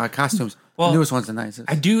 different costumes. Well, the newest one's the nicest.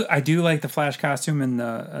 I do like the Flash costume in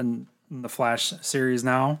the Flash series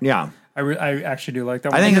now. Yeah. I actually do like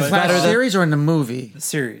that. I one, think but it's Flash better than- series or in the movie? the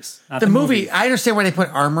series, not The movie, I understand why they put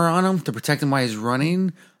armor on him to protect him while he's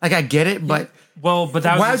running. Like I get it, but Well, but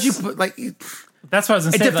that why was would you put like? It That's what I was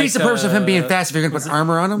going to say. defeats the purpose of him being fast if you're going to put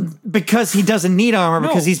armor on him. Because he doesn't need armor No.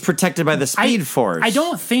 because he's protected by the Speed Force. I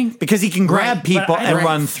don't think Because he can grab Right, people but I and don't-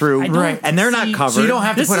 run through, I don't and they're not see- covered. So you don't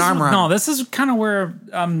have to this put is, armor on. No, this is kind of where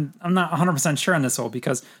I'm not 100% sure on this whole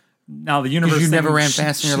because Now the universe. you thing, never ran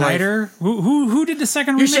fast in your life. Schneider. Who did the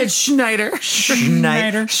second? You remake? said Schneider.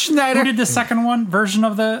 Schneider. Schneider. Who did the second one version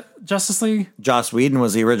of the Justice League? Joss Whedon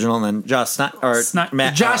was the original, and then Josh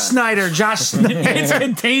Snyder. Josh Snyder. It's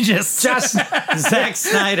contagious. Zack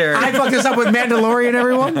Snyder. I fucked this up with Mandalorian,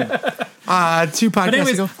 everyone. 2 podcasts But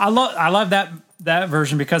anyways, ago. I love that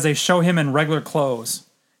version because they show him in regular clothes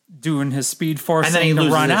doing his Speed Force And then he thing to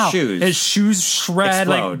loses run his out. shoes. His shoes shred,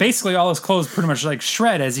 Explode. like basically all his clothes pretty much like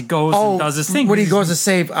shred as he goes and does his thing. When he goes to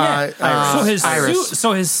save so his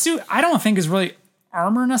Iris. suit, I don't think is really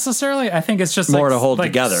armor necessarily. I think it's just More like, to hold like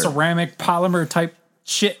together. ceramic polymer type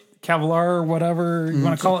shit, Kevlar or whatever you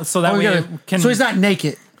want to call it. So that way it can. So he's not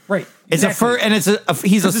naked. right. It's a fur, and he's a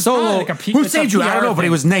It's solo. probably like a Who saved you? I don't know, but he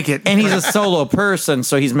was naked. And he's a solo person,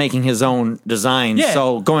 so he's making his own design. Yeah.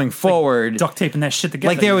 So going forward, duct taping that shit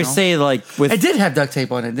together. like they always you know? say, like with It did have duct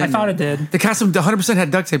tape on it, didn't I thought it did. The costume 100%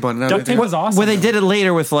 had duct tape on it. Duct tape was awesome. Well, they did it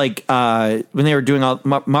later with like when they were doing all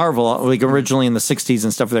Marvel, like originally in the '60s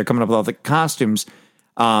and stuff. They're coming up with all the costumes.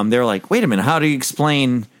 They were like, "Wait a minute, how do you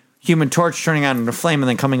explain Human Torch turning on into flame and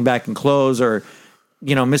then coming back in clothes, or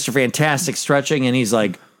Mr. Fantastic stretching?" And he's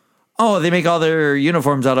like, "Oh, they make all their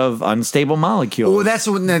uniforms out of unstable molecules." Well, that's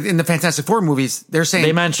what in the Fantastic Four movies they're saying.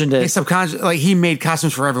 They mentioned it. Like he made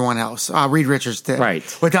costumes for everyone else. Reed Richards did, Right.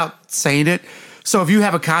 without saying it. So if you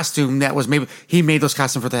have a costume that was he made those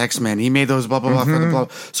costumes for the X-Men. He made those blah blah blah for the blah.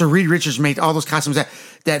 So Reed Richards made all those costumes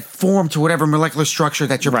that form to whatever molecular structure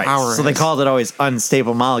that your Right. power is. So they called it always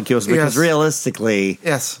unstable molecules because Yes. realistically,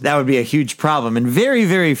 Yes. that would be a huge problem. And very,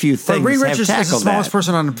 very few But things Reed have Richards is the tackled smallest that.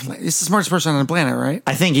 person on the planet. He's the smartest person on the planet, right?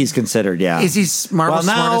 I think he's considered, yeah. Is he Marvel's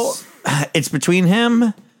smartest? It's between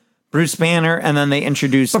him, Bruce Banner, and then they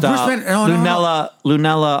introduced But Bruce Banner- no, no, no.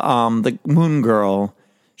 Lunella, the Moon Girl.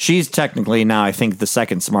 She's technically now, I think, the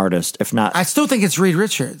second smartest, if not. I still think it's Reed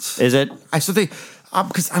Richards. Is it? I still think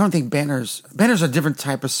because I don't think Banner's a different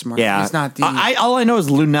type of smart. Yeah. He's not the. All I know is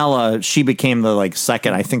Lunella, she became the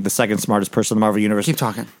the second smartest person in the Marvel Universe. Keep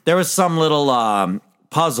talking. There was some little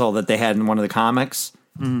puzzle that they had in one of the comics,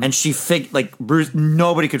 and she Bruce,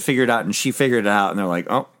 nobody could figure it out, and she figured it out, and they're like,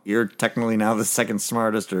 "Oh, you're technically now the second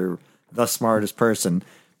smartest or the smartest person."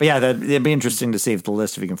 But yeah, it'd be interesting to see if the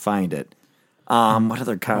list if you can find it. What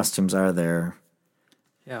other costumes are there?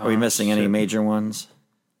 Yeah, Are we missing any major ones?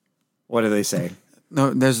 What do they say?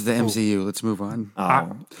 No, there's the MCU. Let's move on. In the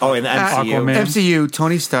MCU. Aquaman. MCU,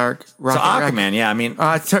 Tony Stark, So Rocket Aquaman, yeah,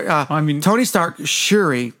 I mean, Tony Stark,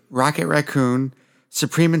 Shuri, Rocket Raccoon,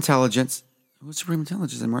 Supreme Intelligence. What's Supreme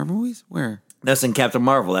Intelligence in Marvel movies? Where? that's in Captain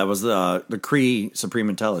Marvel. That was the Kree Supreme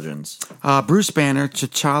Intelligence. Bruce Banner,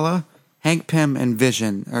 T'Challa, Hank Pym, and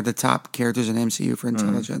Vision are the top characters in MCU for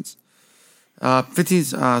intelligence.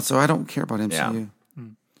 50s. So I don't care about MCU. Yeah.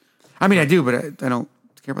 I mean, I do, but I don't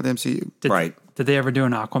care about the MCU. Right. Did they ever do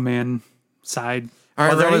an Aquaman side? All right,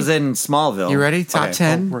 Well, that ready? was in Smallville. You ready? Top Okay.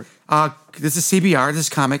 10. This is CBR. This is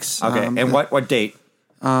comics. Okay, and what date?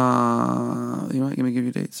 You know what? Let me give you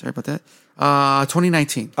a date. Sorry about that.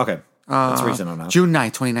 2019. Okay, that's recent enough. June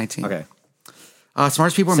 9th, 2019. Okay,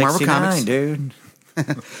 Smartest people in Marvel 69, Comics. dude.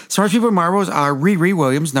 Smartest people in Marvel are Riri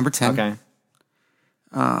Williams, number 10. Okay,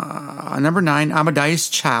 Number 9, Amadeus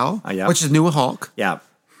Chow, yeah. which is new Hulk. yeah.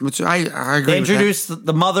 Which I agree They with that. introduced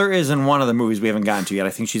the mother is in one of the movies we haven't gotten to yet. I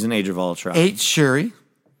think she's in Age of Ultron. 8, Shuri.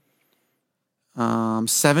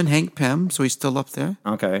 7, Hank Pym, so he's still up there.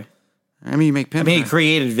 Okay. I mean, you make Pym. I mean, he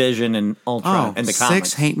created Vision and Ultron in the 6,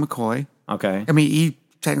 comics. Hank McCoy. Okay. I mean, he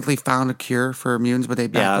technically found a cure for mutants, but they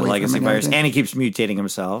backed Yeah, away legacy from it virus, everything. and he keeps mutating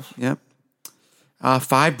himself. Yep.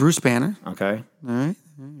 5, Bruce Banner. Okay. All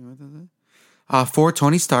right. 4,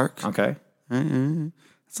 Tony Stark. Okay.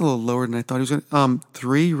 That's a little lower than I thought he was going to.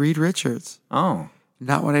 3, Reed Richards. Oh,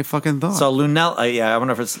 Not what I fucking thought. so Lunella. Yeah, I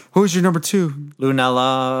wonder if it's Who's your number 2?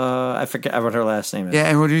 Lunella. I forget what her last name is. Yeah,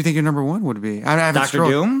 and what do you think your number 1 would be? I haven't Doctor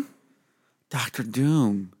scrolled. Doom. Doctor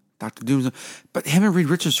Doom. Doctor Doom's. But him and Reed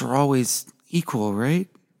Richards are always equal, right?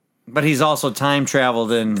 But he's also time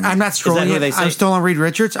traveled and I'm not Is that scrolling who it. they say? I'm still on Reed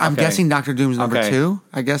Richards. I'm Okay. guessing Doctor Doom's number Okay. 2.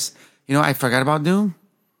 I guess, I forgot about Doom.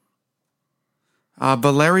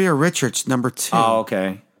 Valeria Richards, number 2. Oh,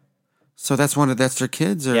 okay. So that's that's their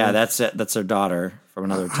kids? Or? Yeah, that's it. That's their daughter from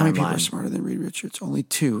another How many people are timeline. smarter than Reed Richards? Only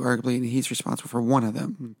 2, arguably, and he's responsible for one of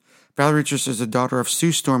them. Valerie Richards is the daughter of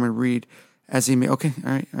Sue Storm and Reed, as he made. Okay,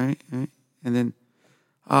 all right. And then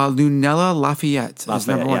Lunella Lafayette is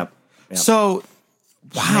number 1. Yep. So,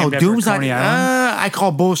 wow, named after Doom's not. Coney Island? I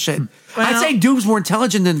call bullshit. I'd say Doom's more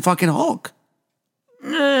intelligent than fucking Hulk.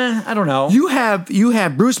 I don't know. You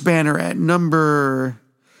have Bruce Banner at number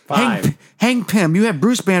 5. Hank Pym. You have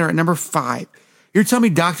Bruce Banner at number 5. You're telling me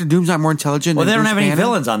Doctor Doom's not more intelligent? Well, than they don't Bruce have any Banner?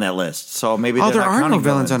 villains on that list, so maybe Oh, they're there not are no counting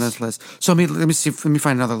villains on this list. So let me see. Let me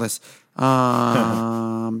find another list.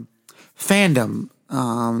 Fandom.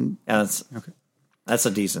 Yeah, that's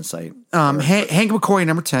a decent site. Hank McCoy,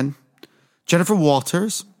 number 10. Jennifer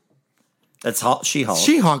Walters. That's She-Hulk.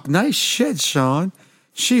 She-Hulk. Nice shit, Sean.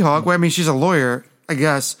 She-Hulk. Well, I mean, she's a lawyer, I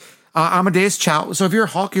guess. Amadeus Chow. So if you're a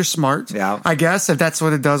Hulk, you're smart. Yeah. I guess, if that's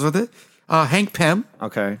what it does with it. Hank Pym.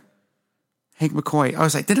 Okay. Hank McCoy. I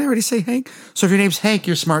was like, did I already say Hank? So if your name's Hank,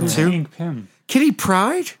 you're smart too. Hank Pym. Kitty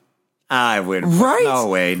Pryde? I would. Right? No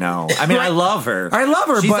way, no. I mean, I love her. I love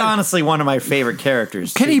her, She's but- honestly one of my favorite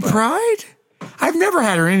characters. Kitty too, but Pryde? I've never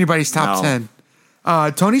had her in anybody's top No.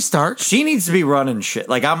 10. Tony Stark. She needs to be running shit.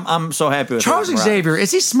 Like, I'm so happy with Charles her. Xavier.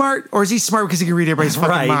 Is he smart or is he smart because he can read everybody's fucking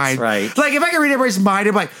Right, mind? right. Like, if I can read everybody's mind,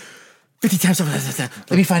 I'm like, 50 times over.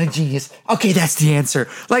 Let me find a genius. Okay, that's the answer.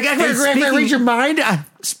 Like, I can read your mind.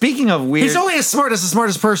 Speaking of weird, He's only as smart as the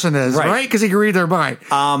smartest person is, right? Because he can read their mind.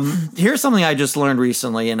 here's something I just learned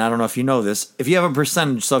recently, and I don't know if you know this. If you have a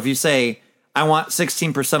percentage, so if you say, I want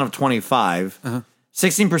 16% of 25,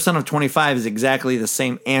 16% of 25 is exactly the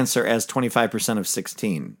same answer as 25% of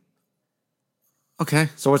 16. Okay.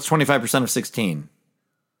 So what's 25% of 16?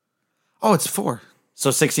 Oh, it's 4. So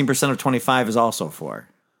 16% of 25 is also 4.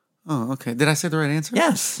 Oh, okay. Did I say the right answer?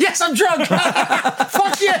 Yes. Yes, I'm drunk.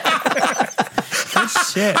 Fuck yeah.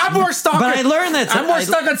 Shit. I'm more stuck. But I learned that. I'm more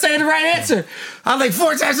stuck on saying the right answer. I'm like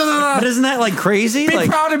 4 times. But isn't that like crazy? Be Like,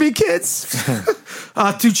 proud of me, kids.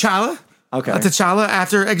 T'Challa. Okay. T'Challa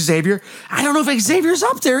after Xavier. I don't know if Xavier's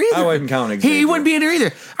up there either. I wouldn't count He Xavier. wouldn't be in there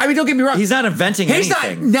either. I mean, don't get me wrong. he's not inventing He's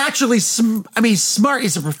anything. not naturally, he's smart.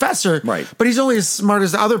 He's a professor. Right. But he's only as smart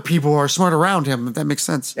as the other people who are smart around him, if that makes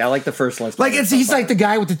sense. Yeah, I like the first list. Like, he's like the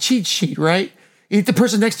guy with the cheat sheet, right? The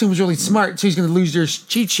person next to him is really smart, so he's going to lose their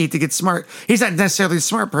cheat sheet to get smart. He's not necessarily the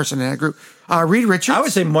smart person in that group. Reed Richards. I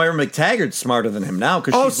would say Moira McTaggart's smarter than him now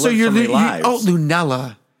because she's so lived you're so many lives.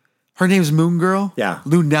 Lunella. Her name's Moon Girl? Yeah.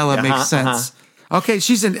 Lunella Yeah, makes sense. Okay,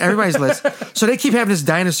 she's in everybody's list. So they keep having this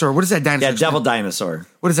dinosaur. What is that dinosaur? Yeah, Devil Dinosaur.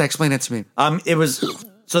 What does that explain it to me? It was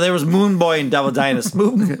so there was Moon Boy and Devil Dinosaur.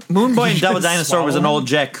 Moon Boy and Devil Dinosaur was an old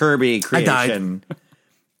Jack Kirby I died. creation.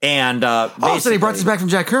 And Oh, so they brought this back from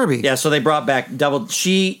Jack Kirby. Yeah, so they brought back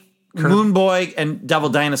Moon Boy and Devil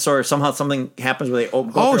Dinosaur. Somehow something happens where they go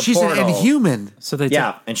through a she's an portal. Inhuman. So they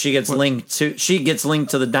Yeah, and she gets linked to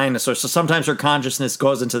the dinosaur. So sometimes her consciousness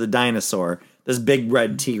goes into the dinosaur, this big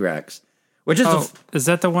red T-Rex, which is is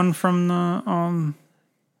that the one from the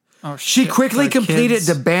She quickly the completed kids?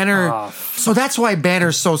 the Banner. So that's why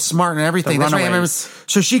Banner's so smart and everything. The That's why I remember. Runaways.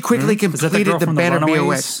 So she quickly Is that the completed girl the from the Banner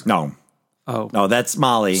Runaways? BOX. no, that's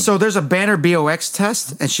Molly. So there's a Banner BOX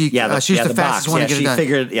test, and she's the fastest one to get it done.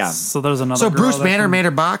 Figured, So there's another. So girl Bruce that Banner can- made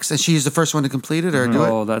her box, and she's the first one to complete it or do it.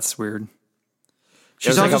 Oh, that's weird. She's It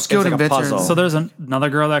was also like skilled a inventor. puzzle. So there's another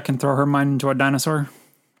girl that can throw her mind into a dinosaur,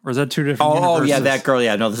 or is that two different? Oh yeah, universes? that girl.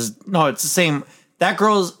 Yeah, no, it's the same. That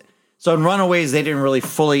girl's. So in Runaways, they didn't really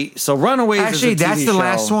fully. So Runaways, Actually, is a TV that's the show.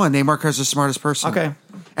 last one. They mark her as the smartest person. Okay.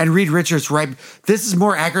 And Reed Richards, right? This is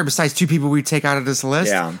more accurate. Besides 2 people we take out of this list,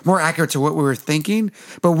 Yeah. more accurate to what we were thinking.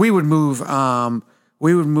 But we would move. I'll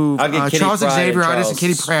get Kitty Charles Pryde Xavier and out and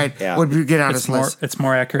Kitty Charles- Pryde yeah. would get out of It's this more. list. It's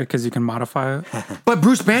more accurate because you can modify it. But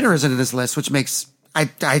Bruce Banner isn't in this list, which makes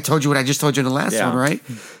I told you what I just told you in the last Yeah. one, right?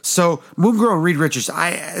 So Moon Girl and Reed Richards.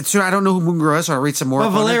 I don't know who Moon Girl is, so I'll read some more. But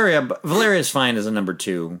on it. Valeria's fine as a number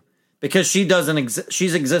 2 because she doesn't.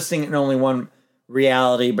 She's existing in only one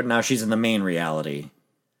reality, but now she's in the main reality.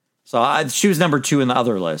 So she was number 2 in the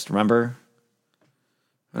other list. Remember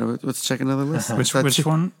Let's check another list. Which That's-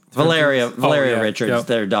 one? Valeria yeah. Richards, Yep.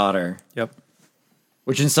 their daughter. Yep.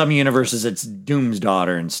 Which in some universes it's Doom's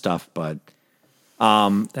daughter and stuff, but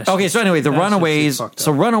That okay. shit's- So anyway, the that shit's Runaways. fucked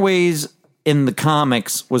So up. Runaways in the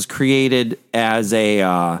comics was created as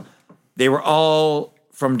a. They were all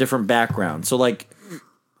from different backgrounds. So like,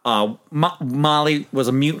 Molly was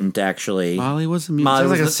a mutant actually. Molly was a mutant. Molly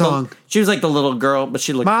Sounds like a was song. she was like the little girl, but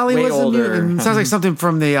she looked Molly way was older. a mutant. Sounds like something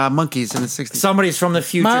from the Monkeys in the 60s. Somebody's from the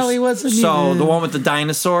future. Molly was a So mutant. the one with the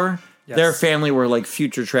dinosaur, Yes. their family were like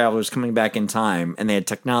future travelers coming back in time, and they had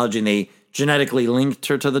technology, and they genetically linked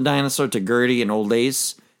her to the dinosaur, to Gertie and Old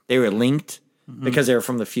Ace. They were linked because they were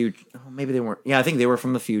from the future. Oh, maybe they weren't. Yeah, I think they were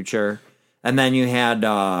from the future. And then you had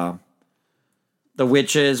the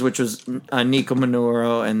witches, which was Nico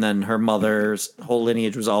Manuro, and then her mother's whole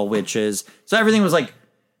lineage was all witches. So everything was like,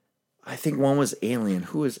 I think one was alien.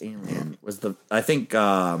 Who was alien? Was the I think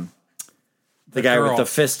the guy with girl, the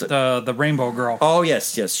fist. the rainbow girl. Oh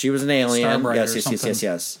yes, she was an alien. Starbright Yes, or yes, yes, something. yes,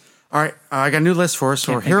 yes. All right, I got a new list for us.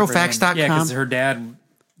 So Can't think of her name. HeroFacts.com. Yeah, because her dad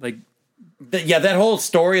like That whole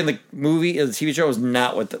story in the movie, the TV show, was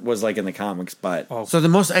not what was like in the comics, but So the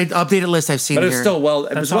most updated list I've seen but it was here. still well.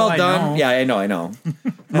 It was all well I done. know. Yeah, I know.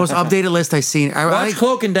 most updated list I've seen. I Watch like,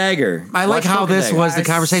 Cloak and Dagger. I like Watch how Cloak and this Dagger. was the I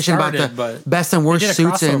conversation about started, the but best and They worst did a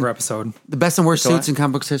suits in crossover episode. the best and worst Which suits one? in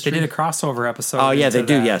comic books history. They did a crossover episode. Oh yeah, they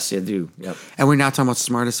into do. that. Yes, they do. Yep. And we're not talking about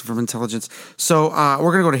smartest from intelligence. So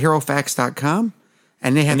we're going to go to HeroFacts.com,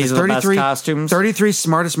 and they have And the these are the best 33, costumes? 33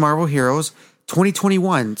 smartest Marvel heroes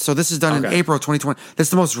 2021. So this is done in Okay. April 2020. This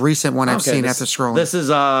is the most recent one I've Okay, seen this- after scrolling. This is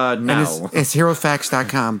and now. it's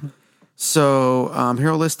HeroFacts.com. So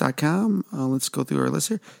HeroList.com. Let's go through our list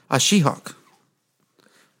here. She-Hulk.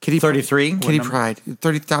 Kitty 33. Kitty Pride.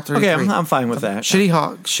 30 top 33. Okay, I'm fine with that. Shitty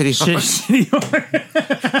Hawk. Shitty Hawk.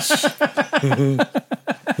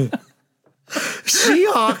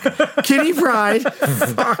 She-Hulk. Kitty Pride.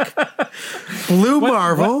 Fuck. Blue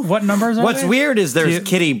Marvel. What numbers are What's they? weird is there's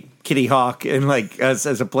Do Kitty Hawk in like as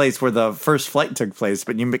a place where the first flight took place,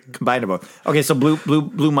 but you combine them both. Okay, so Blue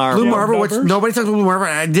Marvel. Blue Marvel, which numbers? nobody talks about Blue Marvel.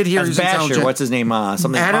 I did hear That's he's Basher. intelligent. What's his name?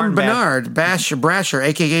 Something. Adam Arn Bernard, Brasher,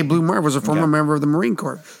 aka Blue Marvel, was a former Okay. member of the Marine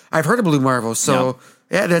Corps. I've heard of Blue Marvel, so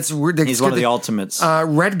yeah, that's weird. That's He's one of good the to- ultimates.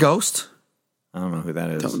 Red Ghost. I don't know who that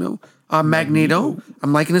is. Don't know. Magneto.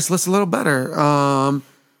 I'm liking this list a little better.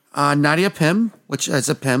 Nadia Pym, which is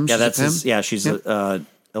a Pym. Yeah, she's that's a Pym. his, yeah. She's a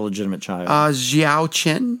illegitimate child. Xiao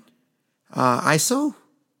Chen. ISO.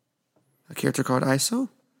 A character called ISO.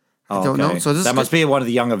 I don't know. So this that is must be one of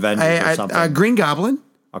the Young Avengers or something. Green Goblin.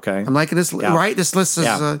 Okay, I'm liking this. Yeah. Right, this list is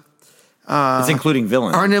Yeah. it's including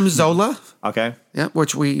villains. Arnim Zola. Okay, Yeah,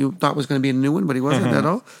 which you thought was going to be a new one, but he wasn't at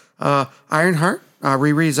all. Ironheart,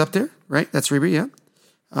 Riri is up there, right? That's Riri, yeah.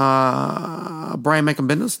 Brian Michael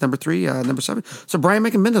Bendis, number 3, number 7. So Brian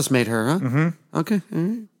Michael Bendis made her, huh? Mm-hmm. Okay,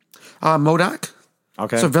 all right. MODOK.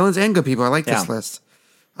 okay. So villains and good people. I like this Yeah. list.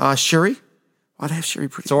 Shuri. Oh, they have Shuri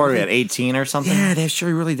pretty. So what are we at 18 or something? Yeah, they have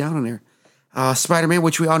Shuri really down on there. Spider-Man,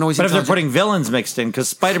 which we all know is But if they're intelligent. putting villains mixed in, because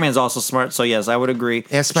Spider-Man's also smart, so yes, I would agree.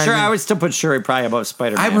 Yeah, Spider-Man- Sure, I would still put Shuri probably above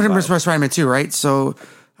Spider-Man. I would remember but Spider-Man too, right? So,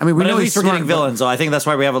 I mean, we at know he's least we're smart, getting but- villains, so I think that's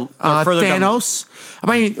why we have a further down- Thanos.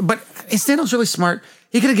 I mean, but is Thanos really smart?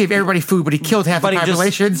 He could have gave everybody food, but he killed half But the he just-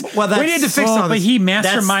 populations. well, we that's- need to fix Well, all but this. he That's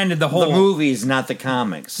masterminded the whole. the movies, not the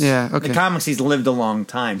comics. Yeah, okay. The comics, he's lived a long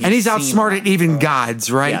time. and he's seen outsmarted that. even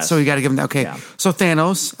gods, right? Yes. So you got to give him that. Okay, Yeah. so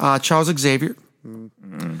Thanos, Charles Xavier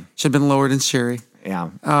should have been lower than Shuri. Yeah,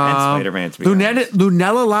 and Spider-Man, to be honest.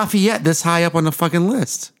 Lunella Lafayette, this high up on the fucking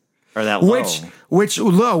list. Or that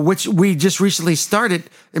low. Which we just recently started.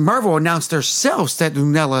 And Marvel announced themselves that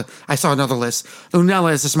Lunella. I saw another list.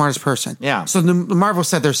 Lunella is the smartest person. Yeah. So Marvel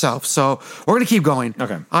said themselves. So we're gonna keep going.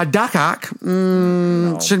 Okay. Doc Ock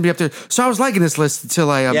shouldn't be up there. So I was liking this list until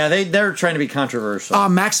I. Yeah, they're trying to be controversial.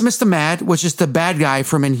 Maximus the Mad, which is the bad guy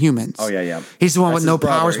from Inhumans. Oh, yeah. He's the one That's with no his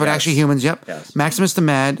brother, powers, but yes. actually humans. Yep. Yes. Maximus the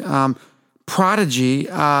Mad. Prodigy.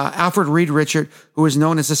 Alfred Reed Richard, who is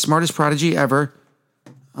known as the smartest prodigy ever.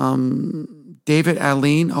 David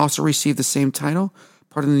Allen also received the same title.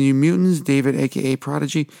 Part of the New Mutants, David, aka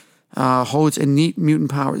Prodigy, holds innate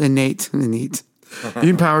mutant powers,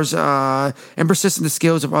 mutant powers, and persists in the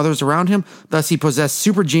skills of others around him. Thus, he possessed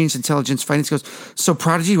super genius intelligence, fighting skills. So,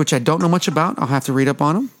 Prodigy, which I don't know much about, I'll have to read up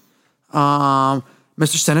on him.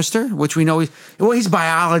 Mr. Sinister, which we know he's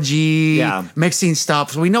biology, Yeah. mixing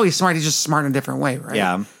stuff. So we know he's smart. He's just smart in a different way, right?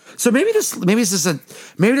 Yeah. So maybe this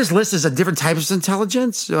list is a different types of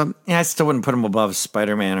intelligence. Yeah, I still wouldn't put him above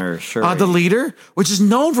Spider-Man or Shuri. The leader, which is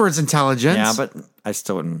known for its intelligence. Yeah, but I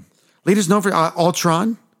still wouldn't. leader's known for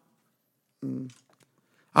Ultron,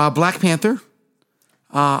 Black Panther,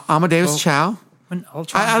 Amadeus Chow. When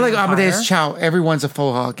Ultron I like was Amadeus higher, Chow. Everyone's a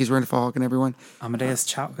faux Hulk. He's wearing a faux Hulk and everyone. Amadeus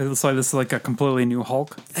Chow. It looks like this is like a completely new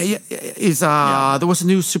Hulk. He's there was a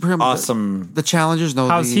new superhero. Awesome. The Challengers. No,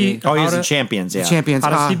 How's he? Oh, he's how in do- Champions, yeah. Champions. How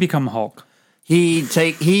does he become Hulk?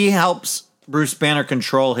 He helps Bruce Banner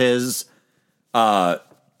control his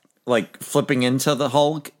like flipping into the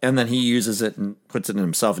Hulk, and then he uses it and puts it in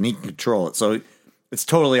himself, and he can control it. So it's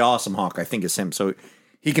totally awesome. Hulk, I think, is him. So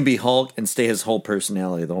he can be Hulk and stay his whole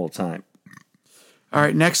personality the whole time. All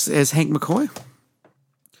right, next is Hank McCoy.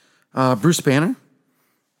 Bruce Banner.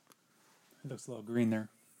 It looks a little green there.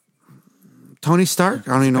 Tony Stark.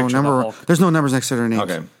 I don't even know a Picture of the number. Hulk. There's no numbers next to their names.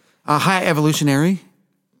 Okay. High Evolutionary.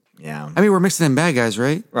 Yeah. I mean, we're mixing in bad guys,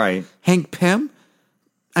 right? Right. Hank Pym.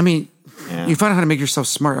 I mean, Yeah. you find out how to make yourself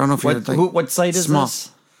smart. I don't know if you're What site is small.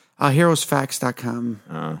 this?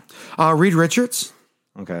 Heroesfacts.com. Reed Richards.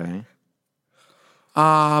 Okay.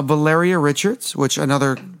 Valeria Richards, which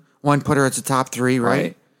another one put her at the top 3,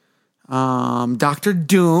 right? Dr.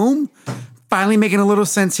 Doom. Finally making a little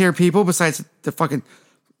sense here, people, besides the fucking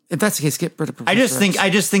If that's the case, get rid of Professor I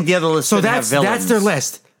just think the other list. So didn't have villains. that's their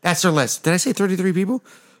list. That's their list. Did I say 33 people?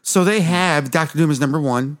 So they have Doctor Doom as number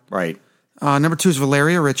 1. Right. Number 2 is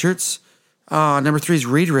Valeria Richards. Number 3 is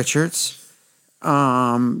Reed Richards.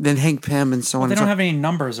 Then Hank Pym and so on. They and don't so have any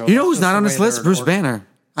numbers. You know who's not on this list? Bruce Banner.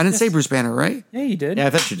 I didn't say Bruce Banner, right? Yeah, you did. Yeah, I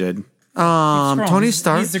thought you did. Tony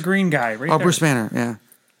Stark. He's the green guy, right? Oh, there. Bruce Banner, yeah.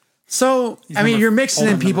 So, I mean, number- you're mixing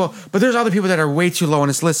in older people, but there's other people that are way too low on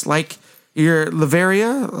this list, like your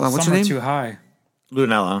Laveria. What's Some her are name? too high.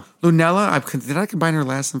 Lunella. Lunella. Did I combine her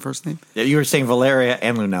last and first name? Yeah, you were saying Valeria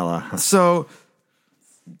and Lunella. So,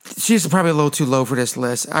 she's probably a little too low for this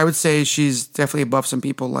list. I would say she's definitely above some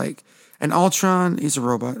people like an Ultron. He's a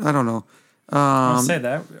robot. I don't know. I'll say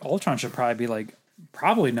that Ultron should probably be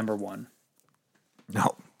probably number 1.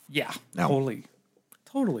 No. Yeah, No.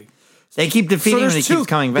 totally. They keep defeating him and he keeps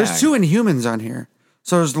coming back. There's 2 Inhumans on here.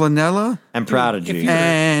 So there's Lunella And Prodigy.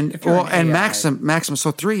 and if you're an AI. Maximus.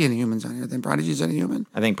 So 3 Inhumans on here. Then Prodigy's an Inhuman.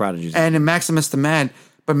 I think Prodigy's. And then Maximus the Man.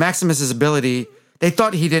 But Maximus's ability, they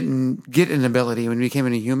thought he didn't get an ability when he became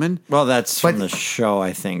an Inhuman. Well, that's from But- the show,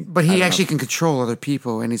 I think. But I he don't actually know. can control other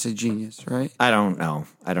people, and he's a genius, right? I don't know.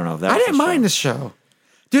 I don't know if that I was didn't the mind show. the show.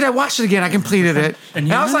 Dude, I watched it again. I completed it, and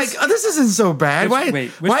I was like, Inhumans? "Oh, this isn't so bad. Which- Why?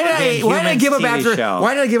 wait, which why did one? I? The Why did I give up Inhumans after? TV show.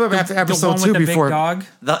 Why did I give up after The episode one 2 with the before? big dog.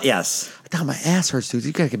 Yes. God, my ass hurts, dude.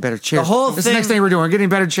 You gotta get better chairs. whole This is the next thing- thing we're doing. We're getting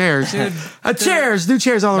better chairs. Chairs, new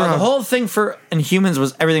chairs all No, around. the whole thing for Inhumans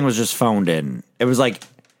was everything was just phoned in. It was like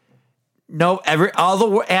all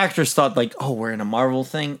the actors thought like, oh, we're in a Marvel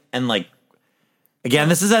thing, and like again,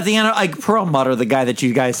 this is at the end of like Perlmutter, the guy that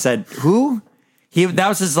you guys said who that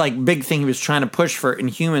was his like big thing he was trying to push for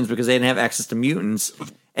Inhumans because they didn't have access to mutants,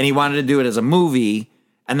 and he wanted to do it as a movie,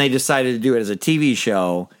 and they decided to do it as a TV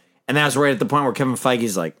show, and that was right at the point where Kevin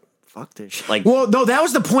Feige's like, fuck this shit. Like, well, no, that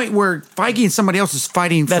was the point where Feige and somebody else is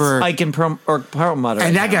fighting that's for. Ike and Perlmutter. and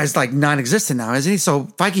right that now. guy's like non-existent now, isn't he? So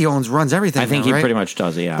Feige runs everything. I think now, he right? pretty much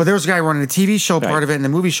does it, yeah. But there was a guy running the TV show part Right. of it and the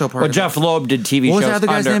movie show part Well, of Jeff it. Loeb did TV What was shows that other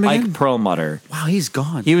guy's under name Ike again? Perlmutter. Wow, he's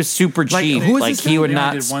gone. He was super Like, cheap. who is Like this he guy? would He not.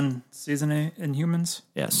 only did one season in Humans,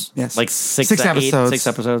 Yes. Yes. Like six Six episodes. 6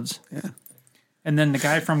 episodes. and then the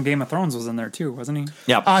guy from Game of Thrones was in there too, wasn't he?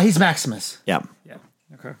 Yep. He's Maximus. Yep. Yeah.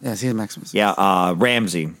 Okay. Yes, he's Maximus. Yeah.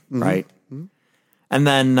 Ramsey. Mm-hmm. Right. And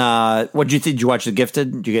then what did you think? Did you watch The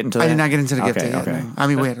Gifted? Did you get into that? I did not get into the Okay, gift yet. okay. no. I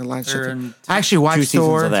mean, we had a lot of They're stuff. in I actually watched 2 seasons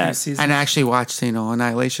Thor of that. 2 seasons. and I actually watched,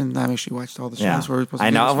 Annihilation. I actually watched all the shows Yeah. where we're supposed to I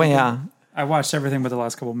do know. this Well, weekend. yeah. I watched everything but the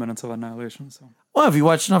last couple minutes of Annihilation. So Well, have you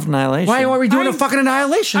watched enough Annihilation? Why are we doing I- a fucking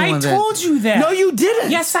Annihilation I one then? told you that. No, you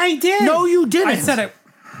didn't. Yes, I did. No, you didn't. I said it.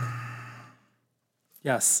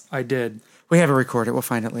 Yes, I did. We have it recorded. We'll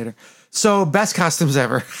find it later. So, best costumes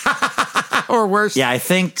ever. Or worst. Yeah, I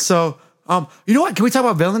think. So, you know what? Can we talk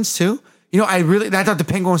about villains too? I thought the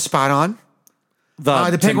Penguin was spot on. The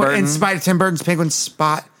The Tim Penguin, Burton, in spite of Tim Burton's Penguin,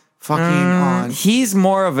 spot fucking on. he's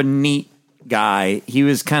more of a neat guy. He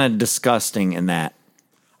was kind of disgusting in that.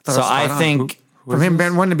 Thought it So was spot I on. think From him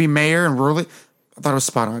wanting to be mayor and ruling, I thought it was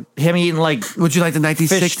spot on. him eating like Would you like the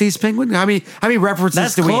 1960s Penguin? How many references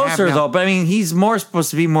that's do we have closer now? though. But I mean, he's more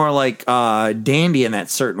supposed to be more like Dandy in that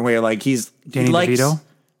certain way. Like he Danny likes, DeVito?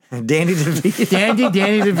 Danny DeVito. Dandy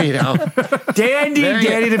DeVito. Dandy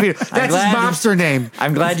DeVito. That's his glad- mobster name.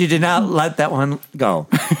 I'm glad you did not let that one go.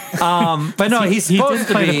 But no, he's He supposed did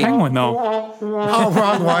to play be. the Penguin though. Oh,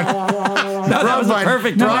 wrong one. No, that was a button.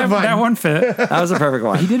 perfect No, one. button. That one fit. That was a perfect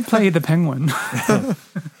one. He did play the Penguin.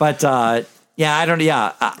 But yeah, I don't.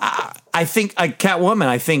 Yeah, I think Catwoman.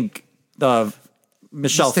 I think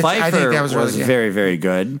Michelle Stitch- Pfeiffer I think that was really good. very, very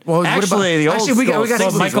good. Well, what actually, about- the old actually, we got- school we got-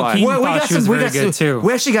 Stitch Michael one. Keaton. Well, thought she was very good, too.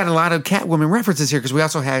 We actually got a lot of Catwoman references here because we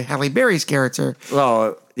also had Halle Berry's character.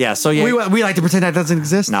 Oh, yeah. So yeah, We like to pretend that doesn't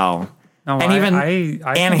exist. no. No, And even I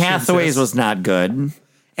Anne think she Hathaway's exists. was not good. And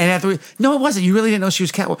after no, it wasn't. You really didn't know she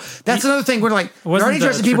was Catwoman. That's another thing. We're like, you're wasn't already the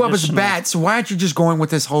dressing people up as traditional- bats. So why aren't you just going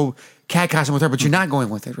with this whole cat costume with her? But you're not going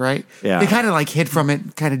with it, right? Yeah. They kind of like hid from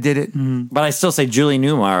it. Kind of did it. But I still say Julie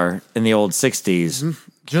Newmar in the old '60s.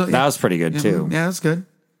 Julie- That was pretty good too. Yeah, that's good.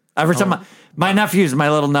 Every time my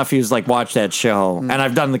little nephews, like watch that show, and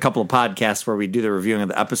I've done a couple of podcasts where we do the reviewing of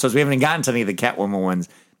the episodes. We haven't even gotten to any of the Catwoman ones,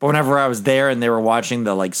 but whenever I was there and they were watching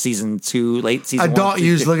the like season 2, late season Adult 1,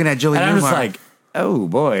 use looking at Julie and I'm just Newmar. like, oh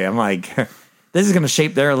boy, I'm like, this is going to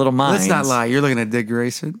shape their little minds. Let's not lie. You're looking at Dick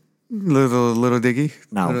Grayson, little Diggy,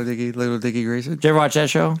 No. little Diggy Grayson. Did you ever watch that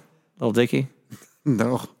show, Little Dicky?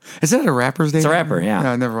 No, is that a rapper's name? It's a rapper, yeah. No,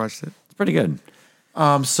 I never watched it. It's pretty good.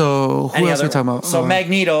 So who Any else are we other- talking about? So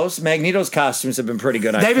Magneto's costumes have been pretty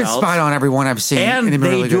good. they've been spot on every one I've seen, and they've been they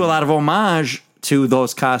really do good. a lot of homage to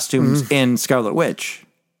those costumes in Scarlet Witch.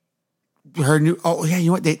 her new. Oh yeah, you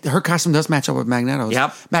know what? Her costume does match up with Magneto's.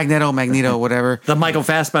 Yep. Magneto, whatever. The Michael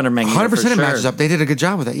Fassbender Magneto. 100% for it sure. matches up. They did a good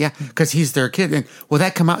job with it. Yeah, because he's their kid. And will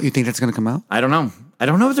that come out? You think that's going to come out? I don't know. I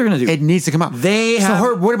don't know what they're going to do. It needs to come out. They so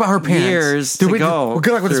have what about her parents? years to go Well,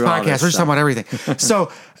 good luck with this through all podcast. this We're just talking stuff. about everything.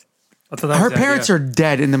 So That's what that her was the parents idea. are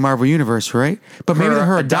dead in the Marvel universe, right? But maybe Her they're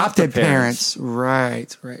her adopted adopted parents.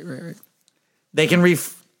 Right. They can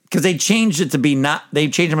because they changed it to be not. They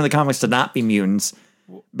changed them in the comics to not be mutants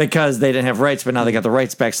because they didn't have rights, but now they got the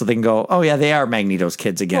rights back, so they can go. Oh yeah, they are Magneto's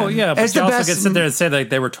kids again. Oh yeah, but It's you the also best- could sit there and say like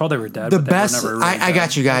they were told they were dead. The but best, They were never really I dead.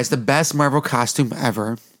 got you guys. The best Marvel costume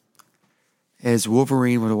ever is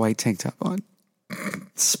Wolverine with a white tank top on.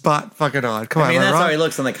 Spot fucking on. Come on, I mean am I that's wrong? how he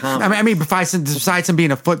looks in the comics. I mean, besides him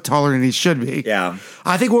being a foot taller than he should be. yeah.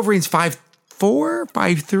 I think Wolverine's 5'4",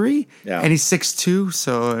 5'3", Yeah. and he's 6'2",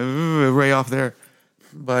 so way off there.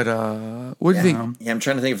 But what do you think? Yeah, I'm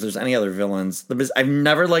trying to think if there's any other villains. I've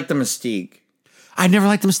never liked the Mystique. I never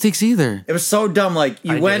liked the Mystiques either. It was so dumb. Like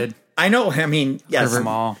you I went. did. I know. I mean, yes. Them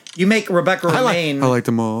all. You make Rebecca I Romaine. like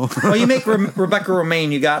them all. Well, you make Rebecca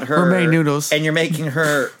Romaine. You got her Romaine noodles. and you're making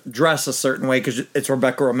her dress a certain way because it's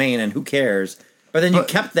Rebecca Romaine, and who cares? But then you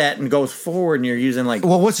kept that and go forward, and you're using like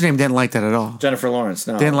Well, what's her name? Didn't like that at all. Jennifer Lawrence.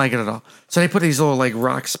 No, Didn't like it at all. So they put these little like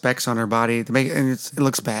rock specks on her body to make it, and it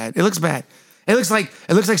looks bad. It looks bad. It looks like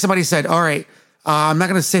somebody said, "All right, I'm not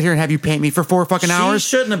going to sit here and have you paint me for 4 fucking She hours.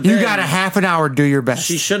 shouldn't have You been. got a half an hour. Do your best."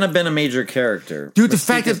 She shouldn't have been a major character. Dude, the Mystique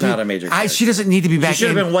fact is that not a major. Character. she doesn't need to be back. should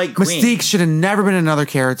have in. been White Queen. Mystique should have never been another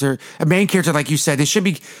character, a main character, like you said. It should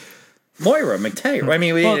be. Moira McTaggart. I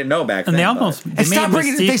mean, we didn't know back then. And they but- almost And made stop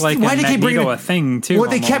bringing- Mystique they- like why a they keep bringing Magneto it- a thing too. Well,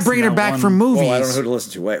 they kept almost, bringing in her that back one. from movies. Oh, I don't know who to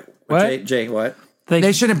listen to. Wait, What? Jay, what?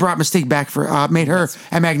 They should have brought Mystique back for made her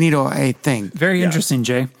and Magneto a thing. Very interesting,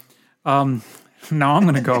 Jay. Now I'm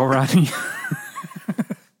going to go, Rodney.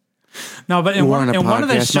 No, but in We're on one, a in one of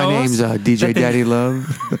the podcast. shows, My name's DJ that they- Daddy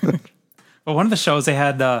Love. Well, one of the shows they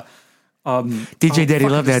had DJ Daddy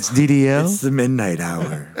Love. That's DDL. It's the midnight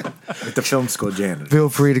hour with the film school janitor. Feel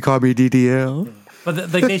free to call me DDL.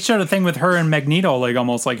 But like they showed a thing with her and Magneto, like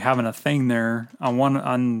almost like having a thing there on one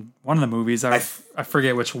of the movies. I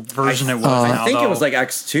forget which version it was. I now, think it though. was like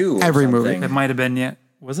X2. Or Every something. movie. It might have been. Yeah,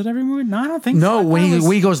 was it every movie? No, I don't think. so. No, I when thought it he was-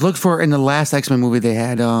 when he goes look for her in the last X-Men movie, they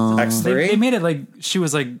had X3. they made it like she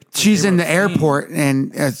was like she's they in were the seeing- airport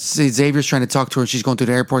and Xavier's trying to talk to her. She's going through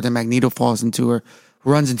the airport, and Magneto falls into her,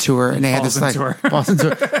 runs into her, and they had falls this like into her. falls into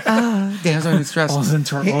her. Damn, I'm stressed. falls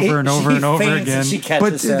into her over and over She and over faints again. and she But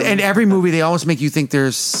catches him. in every movie, they always make you think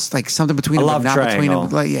there's like something between them, love but not between triangle.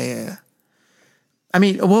 them. Like yeah. I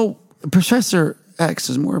mean, well, Professor X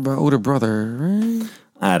is more of an older brother, right?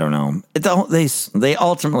 I don't know. They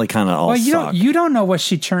ultimately kind of all Well, suck. you don't know what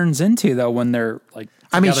she turns into though when they're like.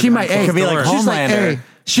 I mean, together she might. behind Hey, Could be like closed doors. she's like, Homelander. hey,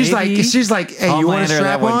 she's Maybe. like, hey, you want Homelander, a that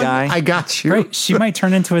strap one on? guy. I got you. Right, she might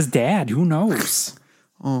turn into his dad. Who knows?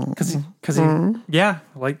 Because yeah,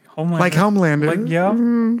 like Homelander. Like Homelander. Like yeah.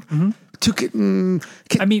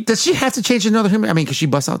 I mean- does she have to change another human? I mean, could she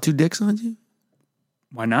bust out 2 dicks on you?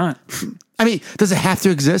 Why not? I mean, does it have to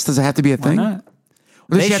exist? Does it have to be a Why thing? not?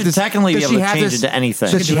 Or does They she have should technically does be she able to have change it to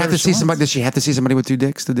anything. Does she do have whatever to she see wants. somebody? Does she have to see somebody with 2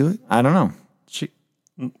 dicks to do it? I don't know.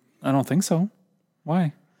 I don't think so.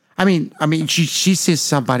 Why? I mean, she sees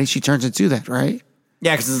somebody, she turns into that, right?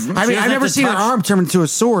 Yeah, because I mean, I've never seen her arm turn into a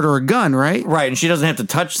sword or a gun, right? Right, and she doesn't have to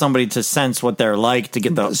touch somebody to sense what they're like to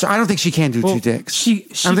get the. So I don't think she can do 2 dicks. She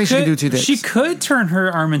I don't think she can do 2 dicks. She could turn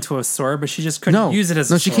her arm into a sword, but she just couldn't no, use it as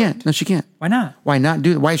no, a she sword. can't. No, she can't. Why not? Why not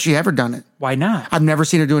do it? Why has she ever done it? Why not? I've never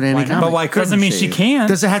seen her do it in any Why not? comic. But why couldn't Doesn't mean she? she can.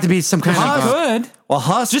 Does it have to be some kind she of? could. Well,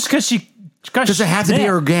 Husk. Just because she. Does it have to be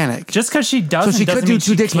organic? Just because she So doesn't. she doesn't could do mean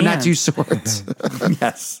 2 dicks, but not can't. 2 swords.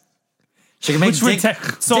 yes. She can make Which would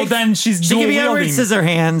so then she's she dual can be Edward wielding.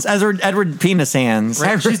 Scissorhands, Edward Penis Hands.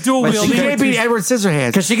 Right. She's dual But she wielding. can't be Edward Scissorhands.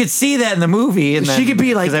 Because she could see that in the movie, and She could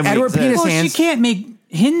be like 'cause that would Edward exist. Penis Well, hands. she can't make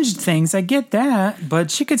hinged things. I get that, but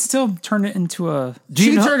she could still turn it into a. Do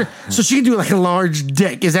you know? So she can do like a large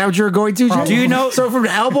dick. Is that what you're going to? Jay? Do you know- So from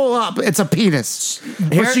the elbow up, it's a penis.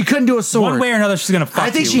 But she couldn't do a sword. One way or another, she's gonna fuck I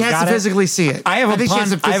think you. she has Got to it? physically see it. I have a think she pun.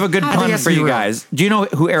 has to I have a good I think it pun has to for be you real. guys. Do you know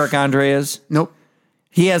who Eric Andre is? Nope.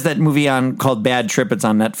 He has that movie on called Bad Trip. It's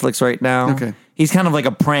on Netflix right now. Okay. He's kind of like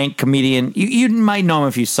a prank comedian. You might know him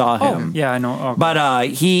if you saw Oh, him. yeah, I know. Oh, But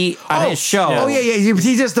he on his show. Oh yeah.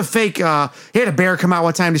 He's just a fake. He had a bear come out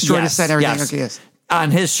one time, destroyed his set, and everything. Okay, yes.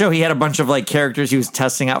 On his show, he had a bunch of like characters he was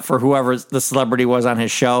testing out for whoever the celebrity was on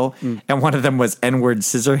his show, and one of them was N-word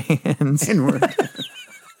Scissorhands. Inward.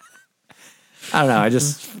 I don't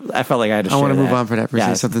know. I felt like I had to. I want to share move that. on for that. For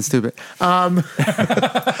Yes. something stupid.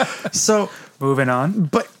 So, moving on.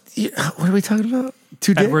 but what are we talking about?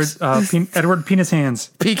 2 Edward dicks. Edward Penis Hands.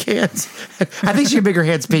 Peak hands. I think she can make her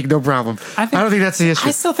hands peak, no problem. I don't think that's the issue.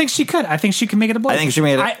 I still think she could. I think she can make it a blade. I think she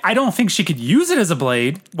made it. I don't think she could use it as a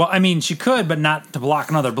blade. Well, I mean, she could, but not to block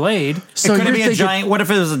another blade. So it could you're be a thinking- giant. What if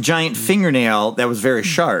it was a giant fingernail that was very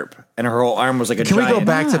sharp, and her whole arm was like a Can giant? we go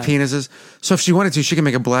back to penises? So if she wanted to, she can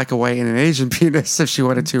make a black, a white, and an Asian penis if she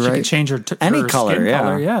wanted to, She right? could change her Any her color, skin yeah.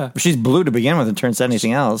 color, yeah. If she's blue to begin with and turns to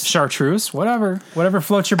anything else. Chartreuse, whatever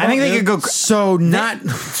floats your boat. I think they could go. So not.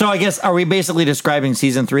 So I guess are we basically describing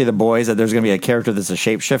season 3 of The Boys that there's going to be a character that's a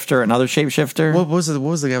shapeshifter, another shapeshifter? What was the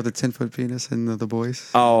guy with the 10-foot penis in the Boys?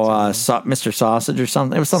 Mr. Sausage or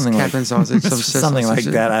something. It was something Captain like Sausage, some shit, something like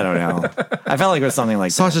sausage. that. I don't know. I felt like it was something like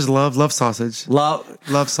that. Sausage love sausage.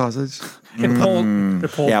 Love. Sausage. It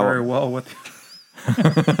pulled Yeah, very well with.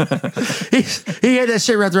 He had that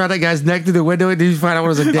shit wrapped around that guy's neck through the window, and he found out it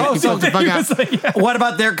was a dick. Oh, he so poked the fuck He out. was like, yeah. What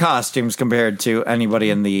about their costumes compared to anybody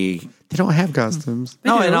in the? They don't have costumes.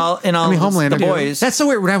 No, in all. I mean, Homelander. The Boys. That's so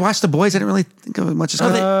weird. When I watched The Boys, I didn't really think of it much as.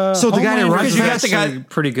 So the guy that Homelander runs is you got the guy- actually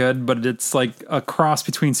pretty good, but it's like a cross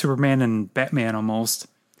between Superman and Batman almost.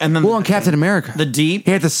 and then well, on Captain America, the Deep.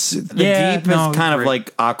 he had the. Yeah, Deep no, is kind of great.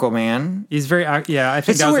 like Aquaman. He's very yeah. I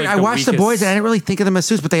think It's that so was weird. like I watched The weakest- Boys, and I didn't really think of them as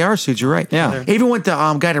suits, but they are suits. You're right. Yeah. Even with the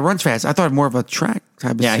guy that runs fast, I thought more of a track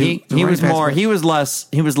type of Yeah, suit. he was Running more. fast,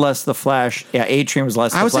 He was less the Flash. Yeah, Atrium was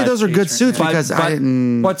less. I would say those are good suits But- because but I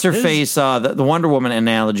didn't. What's her face? The Wonder Woman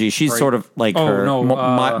analogy. She's sort of like Oh, her no,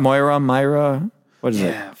 Myra. What is it?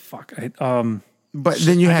 Yeah, fuck. But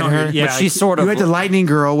then you had know, her. yeah. But she's sort You of had the Lightning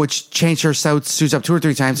Girl, which changed her suits up 2 or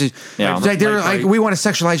 3 times. Yeah. It's like they were Like, like, right. we want to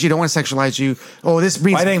sexualize you, don't want to sexualize you. Oh, this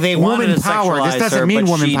means I think they wanted woman to power. sexualize This doesn't her, mean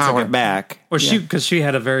but woman she power. took it back. Well, because she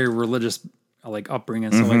had a very religious like upbringing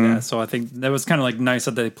and stuff like that. So I think that was kind of like nice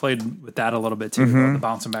that they played with that a little bit too, the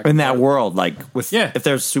bouncing back In and that forth. world, like with Yeah. if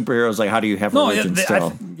there's superheroes, like how do you have No, religion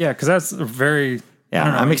still? because that's a very Yeah, I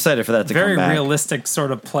don't know, I'm excited for that to very come back. realistic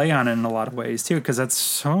sort of play on it in a lot of ways too. Because that's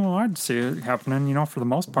so I'd see it happening, for the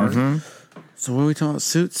most part. So what are we talking about?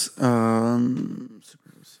 Suits? I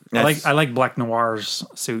like Black Noir's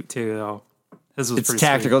suit too, though. His was It's pretty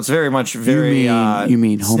tactical. It's very much You very.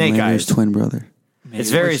 mean Snake Homelander's Eyes. twin brother?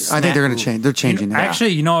 It's very. I think they're going to change. They're changing Sweet. that.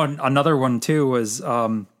 Actually, another one too was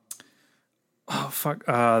the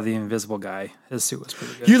Invisible Guy. His suit was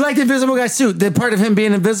pretty good. You like the Invisible Guy's suit? The part of him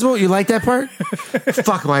being invisible? You like that part?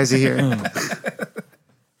 Fuck, why is he here?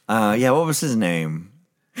 Yeah, what was his name?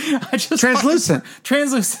 I just Translucent.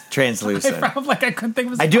 Translucent. Translucent. I couldn't think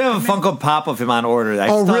of his I do have a fucking name. Funko Pop of him on order. I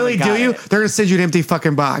Oh, still really? haven't Do got you? it. They're going to send you an empty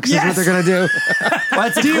fucking box. Is what Yes. they're going to do. Well,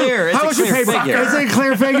 it's a clear. It's How a much you clear pay? figure. Is it a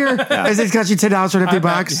clear figure? Is it got you $10 for an empty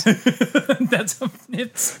box?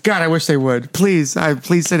 It's God, I wish they would. Please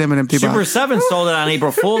send him an empty Super box. 7 sold it on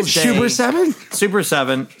April Fool's Day. Super 7? Super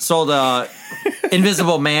 7 sold a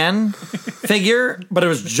Invisible Man figure, but it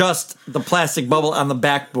was just the plastic bubble on the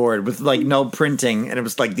backboard with like no printing, and it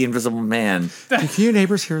was like the Invisible Man. Can your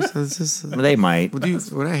neighbors hear us? Is this, They might.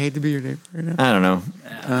 would I hate to be your neighbor right now? I don't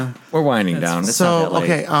know. We're winding down. It's not So, that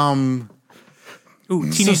late. okay,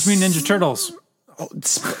 Teenage Mutant Ninja Turtles.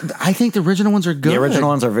 I think the original ones are good. The original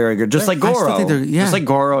ones are very good, just like I still Goro. think they're- yeah. Just like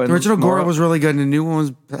Goro. The original Goro was really good, and the new one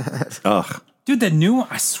was bad. Ugh. Dude, the new one,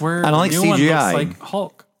 I swear, I don't like the new one looks CGI. like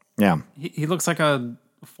Hulk. Yeah. He looks like a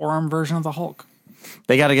forearm version of the Hulk.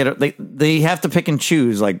 They got to get it. They have to pick and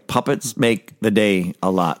choose. Like puppets make the day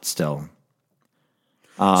a lot still.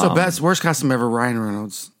 So worst costume ever, Ryan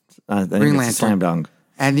Reynolds. I think Green it's a Lantern. slam dunk.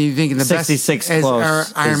 And you think the 66 best is close our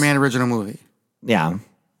Iron is- Man original movie? Yeah.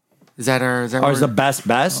 Is that Or is our the best?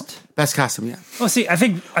 best costume? Yeah. Well, see, I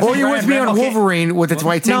think Or you're with me on Reynolds, Wolverine with its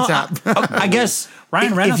white tank top. I guess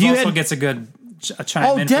Ryan if Reynolds you also had- gets a good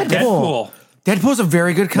chime in Deadpool. for Deadpool. Deadpool's a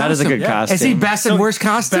very good costume. That is a good costume. Is he best and worst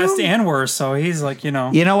costume? Best and worst, so he's like, You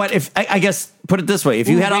know what? If I guess put it this way, if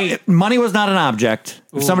you Ooh, had wait. if money was not an object,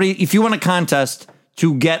 if you won a contest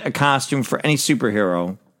to get a costume for any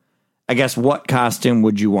superhero, I guess what costume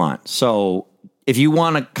would you want? So if you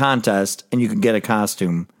won a contest and you could get a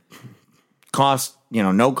costume,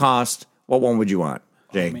 no cost, what one would you want,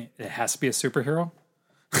 Jay? I mean, it has to be a superhero.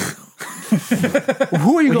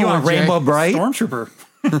 Who are you Would going you want with, Jay? Rainbow Bright?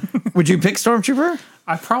 Stormtrooper. Would you pick Stormtrooper?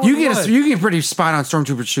 I probably You would. get pretty spot on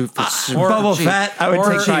Stormtrooper shoot for Boba cheap. Fett? I would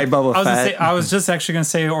Or- take try Boba I was, Fett. I was just actually going to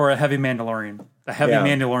say, or a heavy Mandalorian. The heavy Yeah.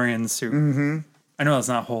 Mandalorian suit. Mm-hmm. I know that's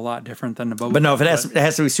not a whole lot different than the Boba But no, if Fett, it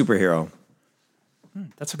has to be superhero,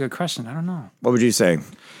 that's a good question. I don't know. what would you say?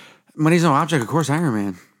 Money's no object, of course, Iron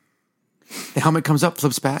Man. The helmet comes up,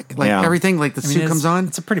 flips back, like Yeah. everything, like the suit comes on.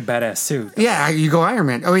 It's a pretty badass suit. Yeah, you go Iron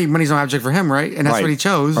Man. Oh, wait, money's no object for him, right? And that's Right. what he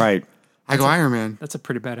chose. Right. I go Iron Man. That's a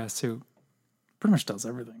pretty badass suit. Pretty much does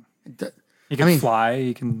everything. D- You can I mean- fly.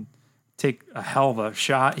 You can take a hell of a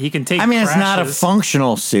shot. He can take. I mean, it's not a crashes.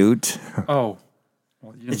 functional suit. Oh,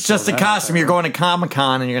 well, you didn't It's just throw a that out costume. there. You're going to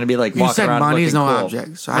Comic-Con and you're going to be like You walking said around money's no looking cool.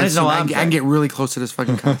 object, so Money's no I object. can get really close to this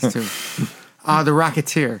fucking costume. The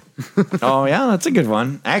Rocketeer. Oh yeah, that's a good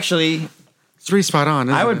one. Actually, It's pretty spot on.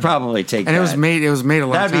 Isn't I would it? probably take And that. it was made a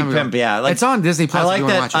long That'd time be ago. pimp, yeah. Like, it's on Disney Plus. I if like you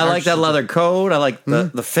wanna that. watch it. I like that leather coat. I like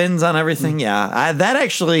the fins on everything. Yeah, that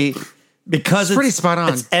actually because it's pretty spot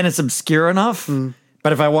on. and it's obscure enough.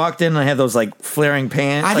 But if I walked in and I had those like flaring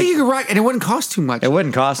pants, I like, think you could rock, and it wouldn't cost too much. it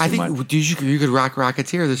wouldn't cost I too think much. you could rock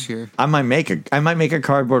Rocketeer this year. I might make a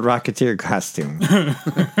cardboard Rocketeer costume.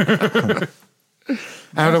 I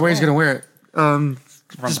don't know where he's gonna wear it.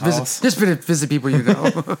 Just visit people you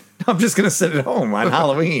know. I'm just gonna sit at home on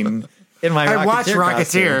Halloween in my. I watch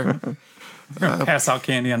Rocketeer. Rocketeer. You're gonna pass out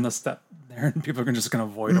candy on the step there, and people are just gonna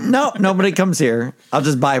avoid them. No, nobody comes here. I'll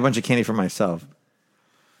just buy a bunch of candy for myself.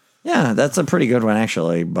 Yeah, that's a pretty good one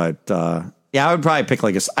actually. But yeah, I would probably pick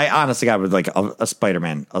like I honestly got with like a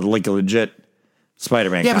Spider-Man, like a legit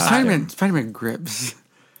Spider-Man. Yeah, but costume. Spider-Man grips.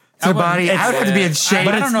 I The wouldn't- body. I would have to be in shape.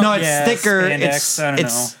 But I it's don't know. no, it's Yeah, thicker. spandex, I don't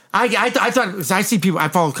It's I thought I see people. I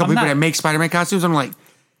follow a couple people not- that make Spider-Man costumes. I'm like,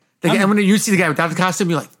 and when you see the guy without the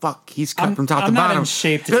costume, you're like, fuck, he's cut from top to I'm not bottom. in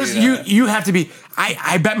shape to do There's- that. You have to be.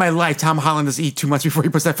 I bet my life Tom Holland doesn't eat too much before he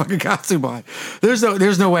puts that fucking costume on. There's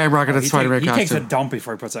no way I'm rocking that Spider-Man He takes a costume. dump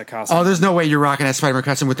before he puts that costume. Oh, there's no way you're rocking that Spider-Man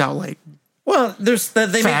costume without like. well, there's they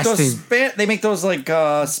make those Fasting. they make those like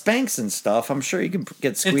Spanx and stuff. I'm sure you can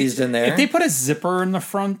get squeezed in there. If they put a zipper in the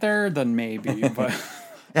front there, then maybe. But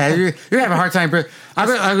Yeah, you're having a hard time. I'm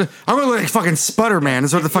gonna look like fucking Sputter Man.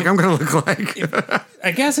 Is what the fuck I'm gonna look like.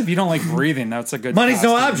 I guess if you don't like breathing, that's a good. Money's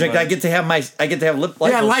no costume, object. but- I get to have lip.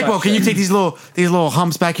 Yeah, Lipo, can you take these little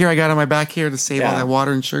humps back here I got on my back here to save all Yeah. that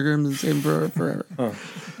water and sugar and save forever?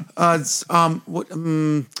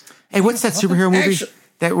 Hey, what's that superhero movie Actually-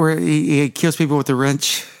 that where he kills people with a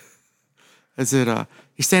wrench? Is it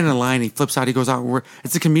he's standing in line, he flips out, he goes out.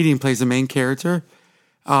 It's a comedian plays the main character,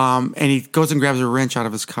 and he goes and grabs a wrench out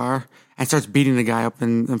of his car and starts beating the guy up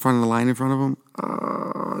in front of the line in front of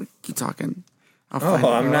him. Keep talking. I'll find it.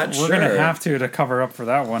 I'm not We're sure. gonna have to cover up for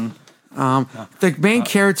that one. The main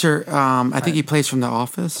character, I think he plays from The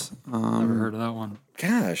Office. Never heard of that one.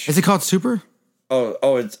 Gosh. Is it called Super?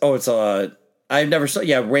 It's I've never saw.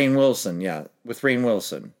 Yeah, Rainn Wilson. Yeah, with Rainn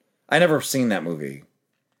Wilson. I never seen that movie.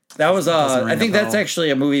 That was Doesn't ring I think a that's bell. actually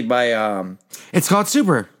a movie by It's called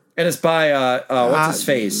Super. and it's by what's his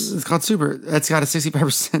face? It's called Super. That's got a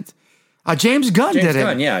 65%. James Gunn James did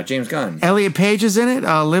Gunn. it. Yeah, James Gunn. Elliot Page is in it.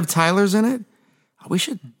 Liv Tyler's in it. We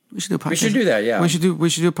should do a podcast. We should do that, yeah. We should do a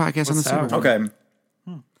podcast on the What's that Super. one?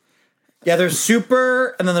 Okay. Yeah, there's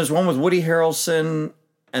Super, and then there's one with Woody Harrelson,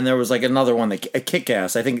 and there was like another one that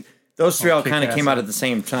Kick-Ass. I think those three all kind of Kick-Ass, came out yeah. at the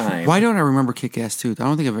same time. Why don't I remember Kick-Ass 2? I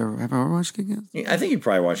don't think have I ever watched Kick-Ass. I think you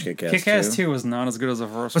probably watched Kick-Ass. Kick-Ass too. 2 was not as good as the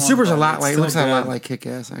first But one. Super's a lot it's like still looks a lot good. like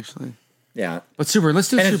Kick-Ass actually. Yeah, But Super, let's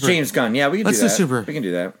do and Super. it's James Gunn. Yeah, we can Let's do do that. Super. We can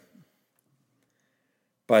do that.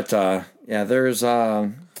 But yeah, there's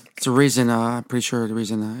It's the reason. I'm pretty sure the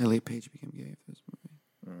reason Elliot Page became gay for this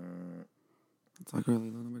movie. It's like really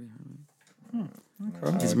nobody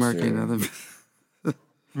heard me. He's murky another.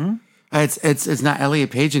 It's not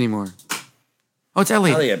Elliot Page anymore. Oh, it's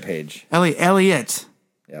Elliot. Elliot Page. Elliot.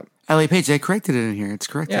 Yep. Elliot Page. They corrected it in here. It's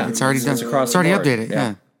corrected. Yeah, it's already done. it's across It's already the board. updated. Yeah.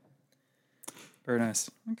 Yeah. Very nice.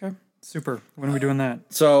 Okay. Super. When are we doing that?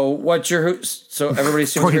 So what's your so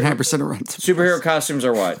everybody's 49% of runs. superhero costumes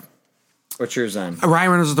are what? What's yours then? Ryan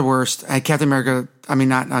Reynolds is the worst. Captain America. I mean,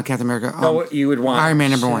 not Captain America. No, what you would want Iron Man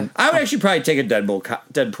number one. I would actually probably take a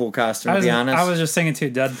Deadpool costume. To be honest, I was just thinking too,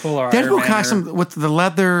 Deadpool or Iron Deadpool Man costume with the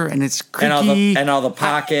leather and it's creaky. and all the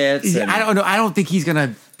pockets. I don't know. I don't think he's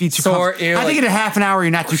gonna be too Sword, comfortable. you know, I think like- in a half an hour you're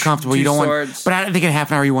not too comfortable. You two don't want. swords. But I think in a half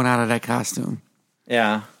an hour you want out of that costume.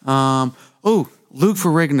 Yeah. Oh, Luke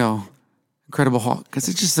Ferrigno, Incredible Hulk, because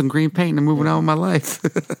it's just some green paint and I'm moving on with my life.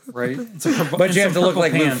 right? It's a purple, But you have to look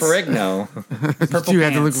like pants. Luke Ferrigno. Purple you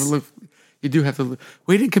have to pants. look. You do have to look.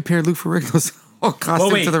 We didn't compare Luke Ferrigno's whole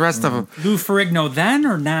costume wait. to the rest of them. Lou Ferrigno then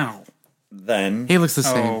or now? Then He looks the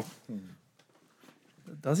same. Oh.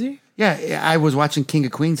 Does he? Yeah, I was watching King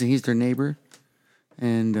of Queens and he's their neighbor,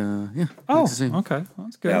 and yeah. he Oh, looks the same. okay.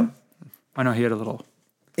 That's good. Yeah. I know he had a little.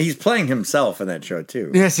 he's playing himself in that show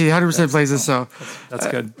too. Yes, he 100% plays this. So That's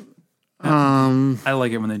good. I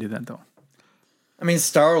like it when they do that though. I mean,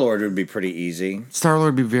 Star Lord would be pretty easy, Star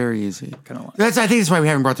Lord would be very easy. Kinda like- I think that's why we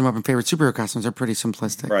haven't brought them up in favorite superhero costumes. They're pretty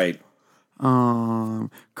simplistic. right?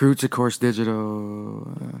 Groot's of course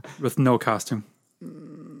digital. With no costume.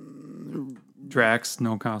 Drax,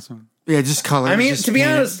 no costume. Yeah, just color. I mean, just to be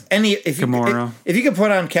paint it. honest, if Gamora. you could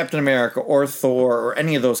put on Captain America or Thor or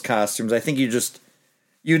any of those costumes, I think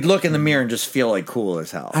you'd look in the mirror and just feel like cool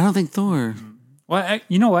as hell. I don't think Thor. Well,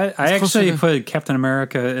 you know what? I closer actually to- put Captain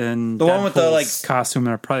America in The one with the, like- costume,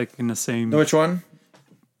 and are probably in the same. Which one?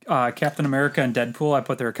 Captain America and Deadpool. I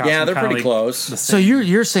put their costume. Yeah, they're kinda pretty like close. the So same.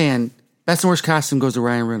 you're saying best and worst costume goes to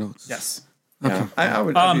Ryan Reynolds. Yes. Yeah, I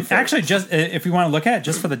would. I'd be fair. Actually, just if you want to look at it,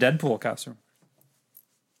 just for the Deadpool costume,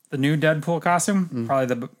 the new Deadpool costume,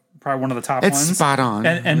 probably one of the top It's ones. spot on.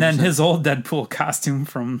 And then his old Deadpool costume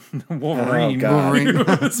from Wolverine, God.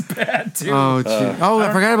 was bad too. Oh, gee.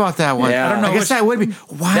 I forgot about that one. Yeah. I don't know I guess which- that would be.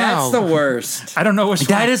 Wow. That's the worst. I don't know which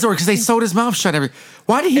That one. is the worst because they sewed his mouth shut.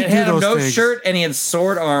 Why did he It do had him those no things? shirt and he had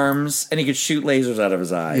sword arms and he could shoot lasers out of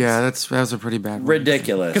his eyes. Yeah, that was a pretty bad one.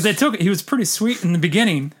 Ridiculous. Because he was pretty sweet in the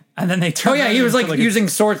beginning, and then they turned. Oh yeah, he was into like using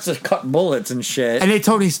swords to cut bullets and shit. And they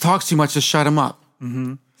told him he talks too much to shut him up.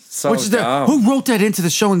 So Which is dumb. who wrote that into the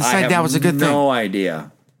show and I decided have that was a good thing? No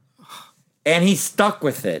idea. And he stuck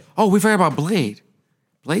with it. Oh, we forgot about Blade.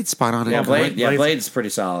 Blade's spot on. Yeah, Blade. Blade's pretty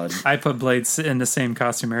solid. I put Blades in the same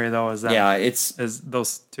costume area though as that. Yeah, it's as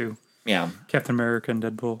those two, yeah. Captain America and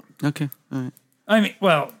Deadpool. Okay, all right. I mean,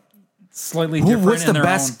 well, slightly different. What's the in their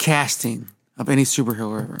best own. casting of any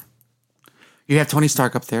superhero ever? You have Tony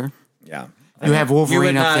Stark up there. Yeah. You have You would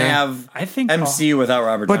Wolverine up not there. have I think MCU without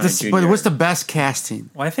Robert but Downey Jr. but what's the best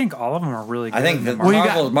casting? Well, I think all of them are really good. I think in that the Marvel. you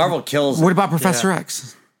got- Marvel kills. What it. about Professor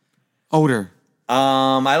X? Older.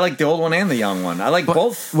 I like the old one and the young one. I like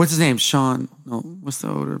both. What's his name? Sean. No, what's the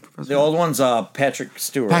older professor? The old one's Patrick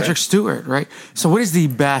Stewart. Patrick Stewart, right? So, what is the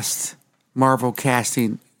best Marvel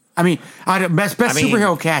casting? I mean, best I mean-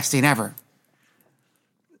 superhero casting ever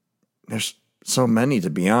There's so many, to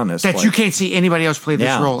be honest. that you can't see anybody else play this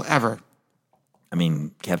Yeah. role ever. I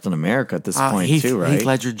mean, Captain America at this point Heath, too, right? Heath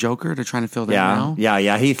Ledger Joker. They're trying to fill that Yeah, now.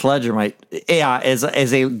 yeah. Heath Ledger might. Yeah, as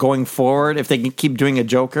a going forward, if they can keep doing a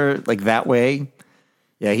Joker like that way.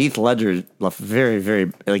 Yeah, Heath Ledger left very,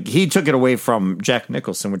 very like he took it away from Jack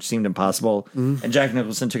Nicholson, which seemed impossible, and Jack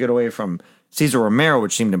Nicholson took it away from Cesar Romero,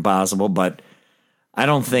 which seemed impossible. But I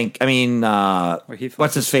don't think. I mean, Heath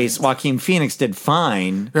what's his face? Joaquin Phoenix did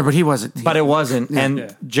fine, Yeah, but he wasn't. but it wasn't. And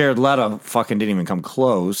Yeah. Jared Leto fucking didn't even come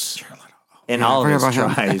close. In all of his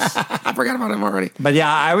forgot about him. tries. I forgot about him already. But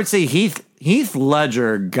yeah, I would say Heath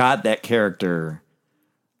Ledger got that character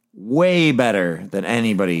way better than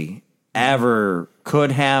anybody ever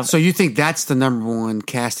could have. So you think that's the number one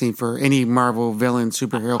casting for any Marvel villain,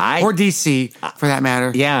 superhero, I- or DC for that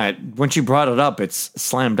matter? yeah, when you brought it up, it's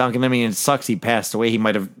slam dunk. And I mean, it sucks he passed away. He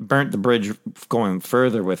might have burnt the bridge going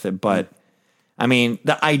further with it. But I mean,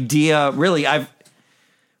 the idea really,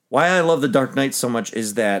 why I love The Dark Knight so much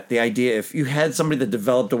is that the idea if you had somebody that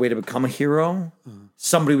developed a way to become a hero,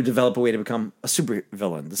 somebody would develop a way to become a super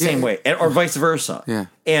villain the same Yeah. way, or vice versa. Yeah.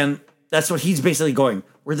 And that's what he's basically going.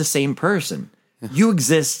 We're the same person. You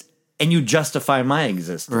exist and you justify my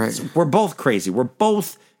existence. Right. We're both crazy. We're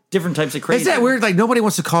both different types of crazy. Is that weird? Like nobody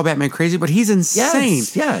wants to call Batman crazy, but he's insane.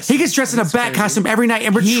 yes. He gets dressed in a bat costume every night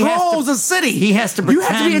and He has patrols to- the city. He has to You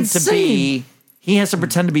pretend have to be to insane. be. He has to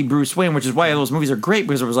pretend to be Bruce Wayne, which is why those movies are great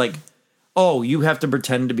because it was like, oh, you have to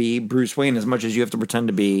pretend to be Bruce Wayne as much as you have to pretend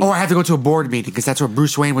to be Oh, I have to go to a board meeting because that's what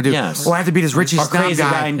Bruce Wayne would do. Yes. Or I have to be this Richie a Snob crazy guy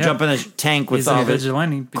guy. and jump in a tank with He's all like a the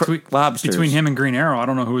vigilante lobsters. between him and Green Arrow. I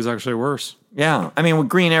don't know who was actually worse. Yeah, I mean, with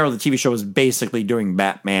Green Arrow, the TV show was basically doing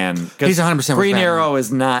Batman. 'Cause He's 100% Green Batman. Arrow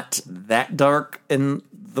is not that dark in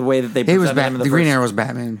the way that they He presented was him Batman. in The the Green first- Arrow was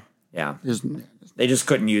Batman. Yeah, There's- they just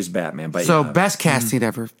couldn't use Batman. But So yeah. best casting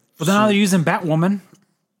ever. But now they're using Batwoman.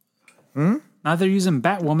 Now they're using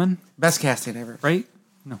Batwoman, Best casting ever. right?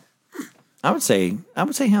 No. I would say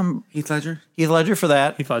him, Heath Ledger. Heath Ledger for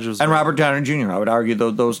that, Heath Ledger's and great. Robert Downey Jr. I would argue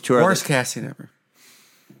those two are Worst casting ever.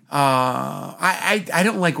 I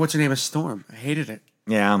don't like what's her name is Storm. I hated it.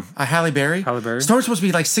 yeah. Halle Berry. Halle Berry? Storm's supposed to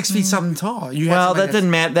be like 6 feet something tall. You have Well, to, like, that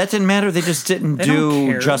didn't matter. That didn't matter. They just didn't They don't do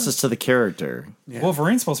care. justice to the character.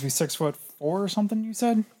 Wolverine's supposed to be 6'4" or something. You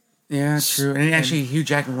said. Yeah, true. And actually, Hugh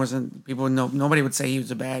Jackman wasn't. People know. Nobody would say he was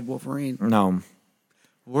a bad Wolverine. No,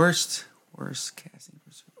 Worst casting.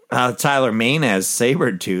 Tyler Mane as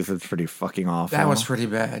Sabretooth was pretty fucking awful. That was pretty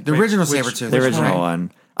bad. The original which- Sabretooth. the original Right.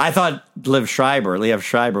 one. I thought Liev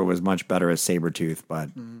Schreiber was much better as Sabretooth, but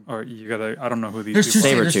Or you gotta. I don't know who these. There's two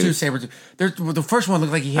people are. There's two Sabretooth. The first one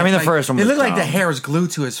looked like he had. I mean, the like, first one It was looked like the dumb. hair was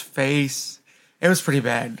glued to his face. It was pretty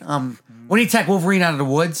bad. When he attacked Wolverine out of the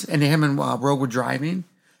woods and him and Rogue were driving,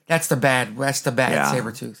 that's the bad Yeah.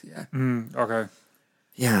 Sabretooth. Yeah. Okay.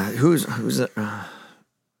 yeah, who's it?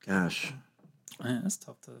 Gosh, Man, that's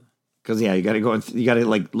tough to. because yeah, you got to go. You got to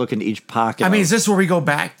like look into each pocket. I mean, of- is this where we go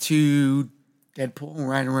back to Deadpool and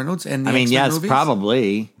Ryan Reynolds and the I mean, X-Men yes, movies?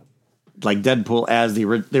 probably. Like Deadpool as the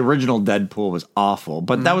original Deadpool was awful,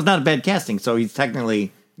 but that was not a bad casting. So he's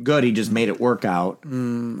technically good. He just made it work out.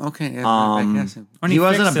 Okay, yeah, bad casting. When He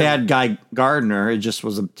wasn't a fixed it- bad guy, Gardner. It just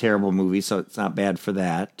was a terrible movie, so it's not bad for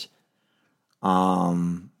that.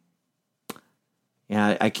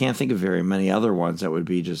 Yeah, I can't think of very many other ones that would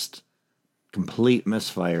be just complete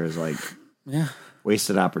misfires, like Yeah.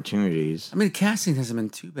 wasted opportunities. I mean, casting hasn't been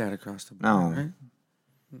too bad across the board, No. right?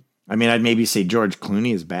 I mean, I'd maybe say George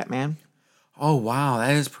Clooney as Batman. Oh, wow,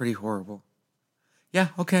 that is pretty horrible. Yeah,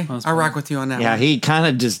 okay. That's I'll rock with you on that Yeah, one. he kind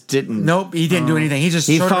of just didn't. Nope, he didn't do anything. He just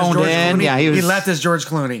He showed up as phoned George in. Clooney. Yeah, he left as George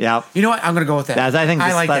Clooney. Yep. You know what? I'm going to go with that. I think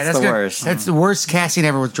I like that's that. the good. worst. That's the worst casting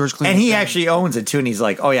ever with George Clooney. And he actually owns it too, and he's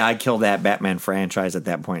like, "Oh yeah, I killed that Batman franchise at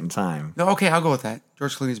that point in time." No, okay, I'll go with that.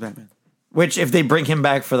 George Clooney's Batman. Which, if they bring him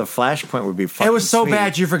back for the Flashpoint, would be fucking It was so sweet.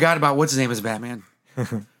 bad you forgot about what's his name as Batman.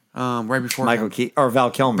 Right before Michael him. Keaton or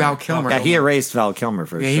Val Kilmer. Val Kilmer. Yeah, he erased Val Kilmer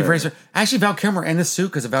for Yeah, sure. he raised her. Actually, Val Kilmer in the suit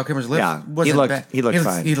because of Val Kilmer's lips. Yeah, wasn't he looked- bad. he looked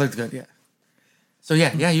fine. He looked good. Yeah. So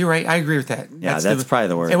yeah, you're right. I agree with that. Yeah, that's probably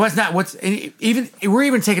the worst. It was not what's even. We're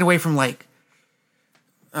even taken away from like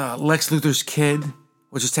Lex Luthor's kid,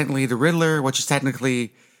 which is technically the Riddler, which is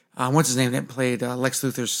technically what's his name that played Lex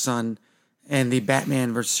Luthor's son in the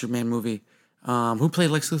Batman versus Superman movie. Who played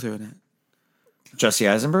Lex Luthor in it? Jesse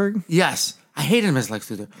Eisenberg. Yes, I hated him as Lex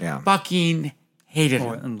Luthor. Yeah. Fucking hated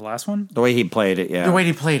Oh, him. in the last one? The way he played it, yeah. The way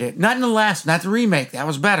he played it, not in the last, not the remake. That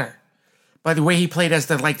was better. But the way he played as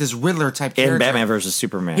this Riddler type in character. Batman versus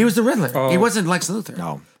Superman. He was the Riddler. Oh. He wasn't Lex Luthor.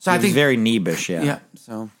 no. So He I was think very Neebish. Yeah. yeah.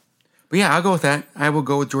 So, but yeah, I'll go with that. I will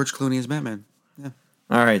go with George Clooney as Batman.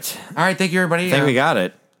 All right. All right, thank you, everybody. I think we got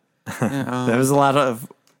it. That was a lot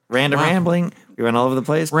of random Wow. rambling. We went all over the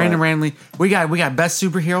place. Random but randomly. We got best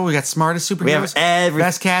superhero. We got smartest superheroes. We have every-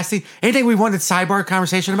 best casting. Anything we wanted sidebar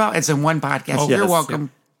conversation about, it's in one podcast. Oh, You're yes. welcome.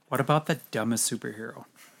 What about the dumbest superhero?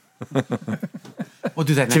 We'll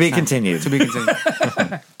do that next To be time. continued. To be continued.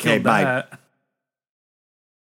 Okay, Killed bye. that.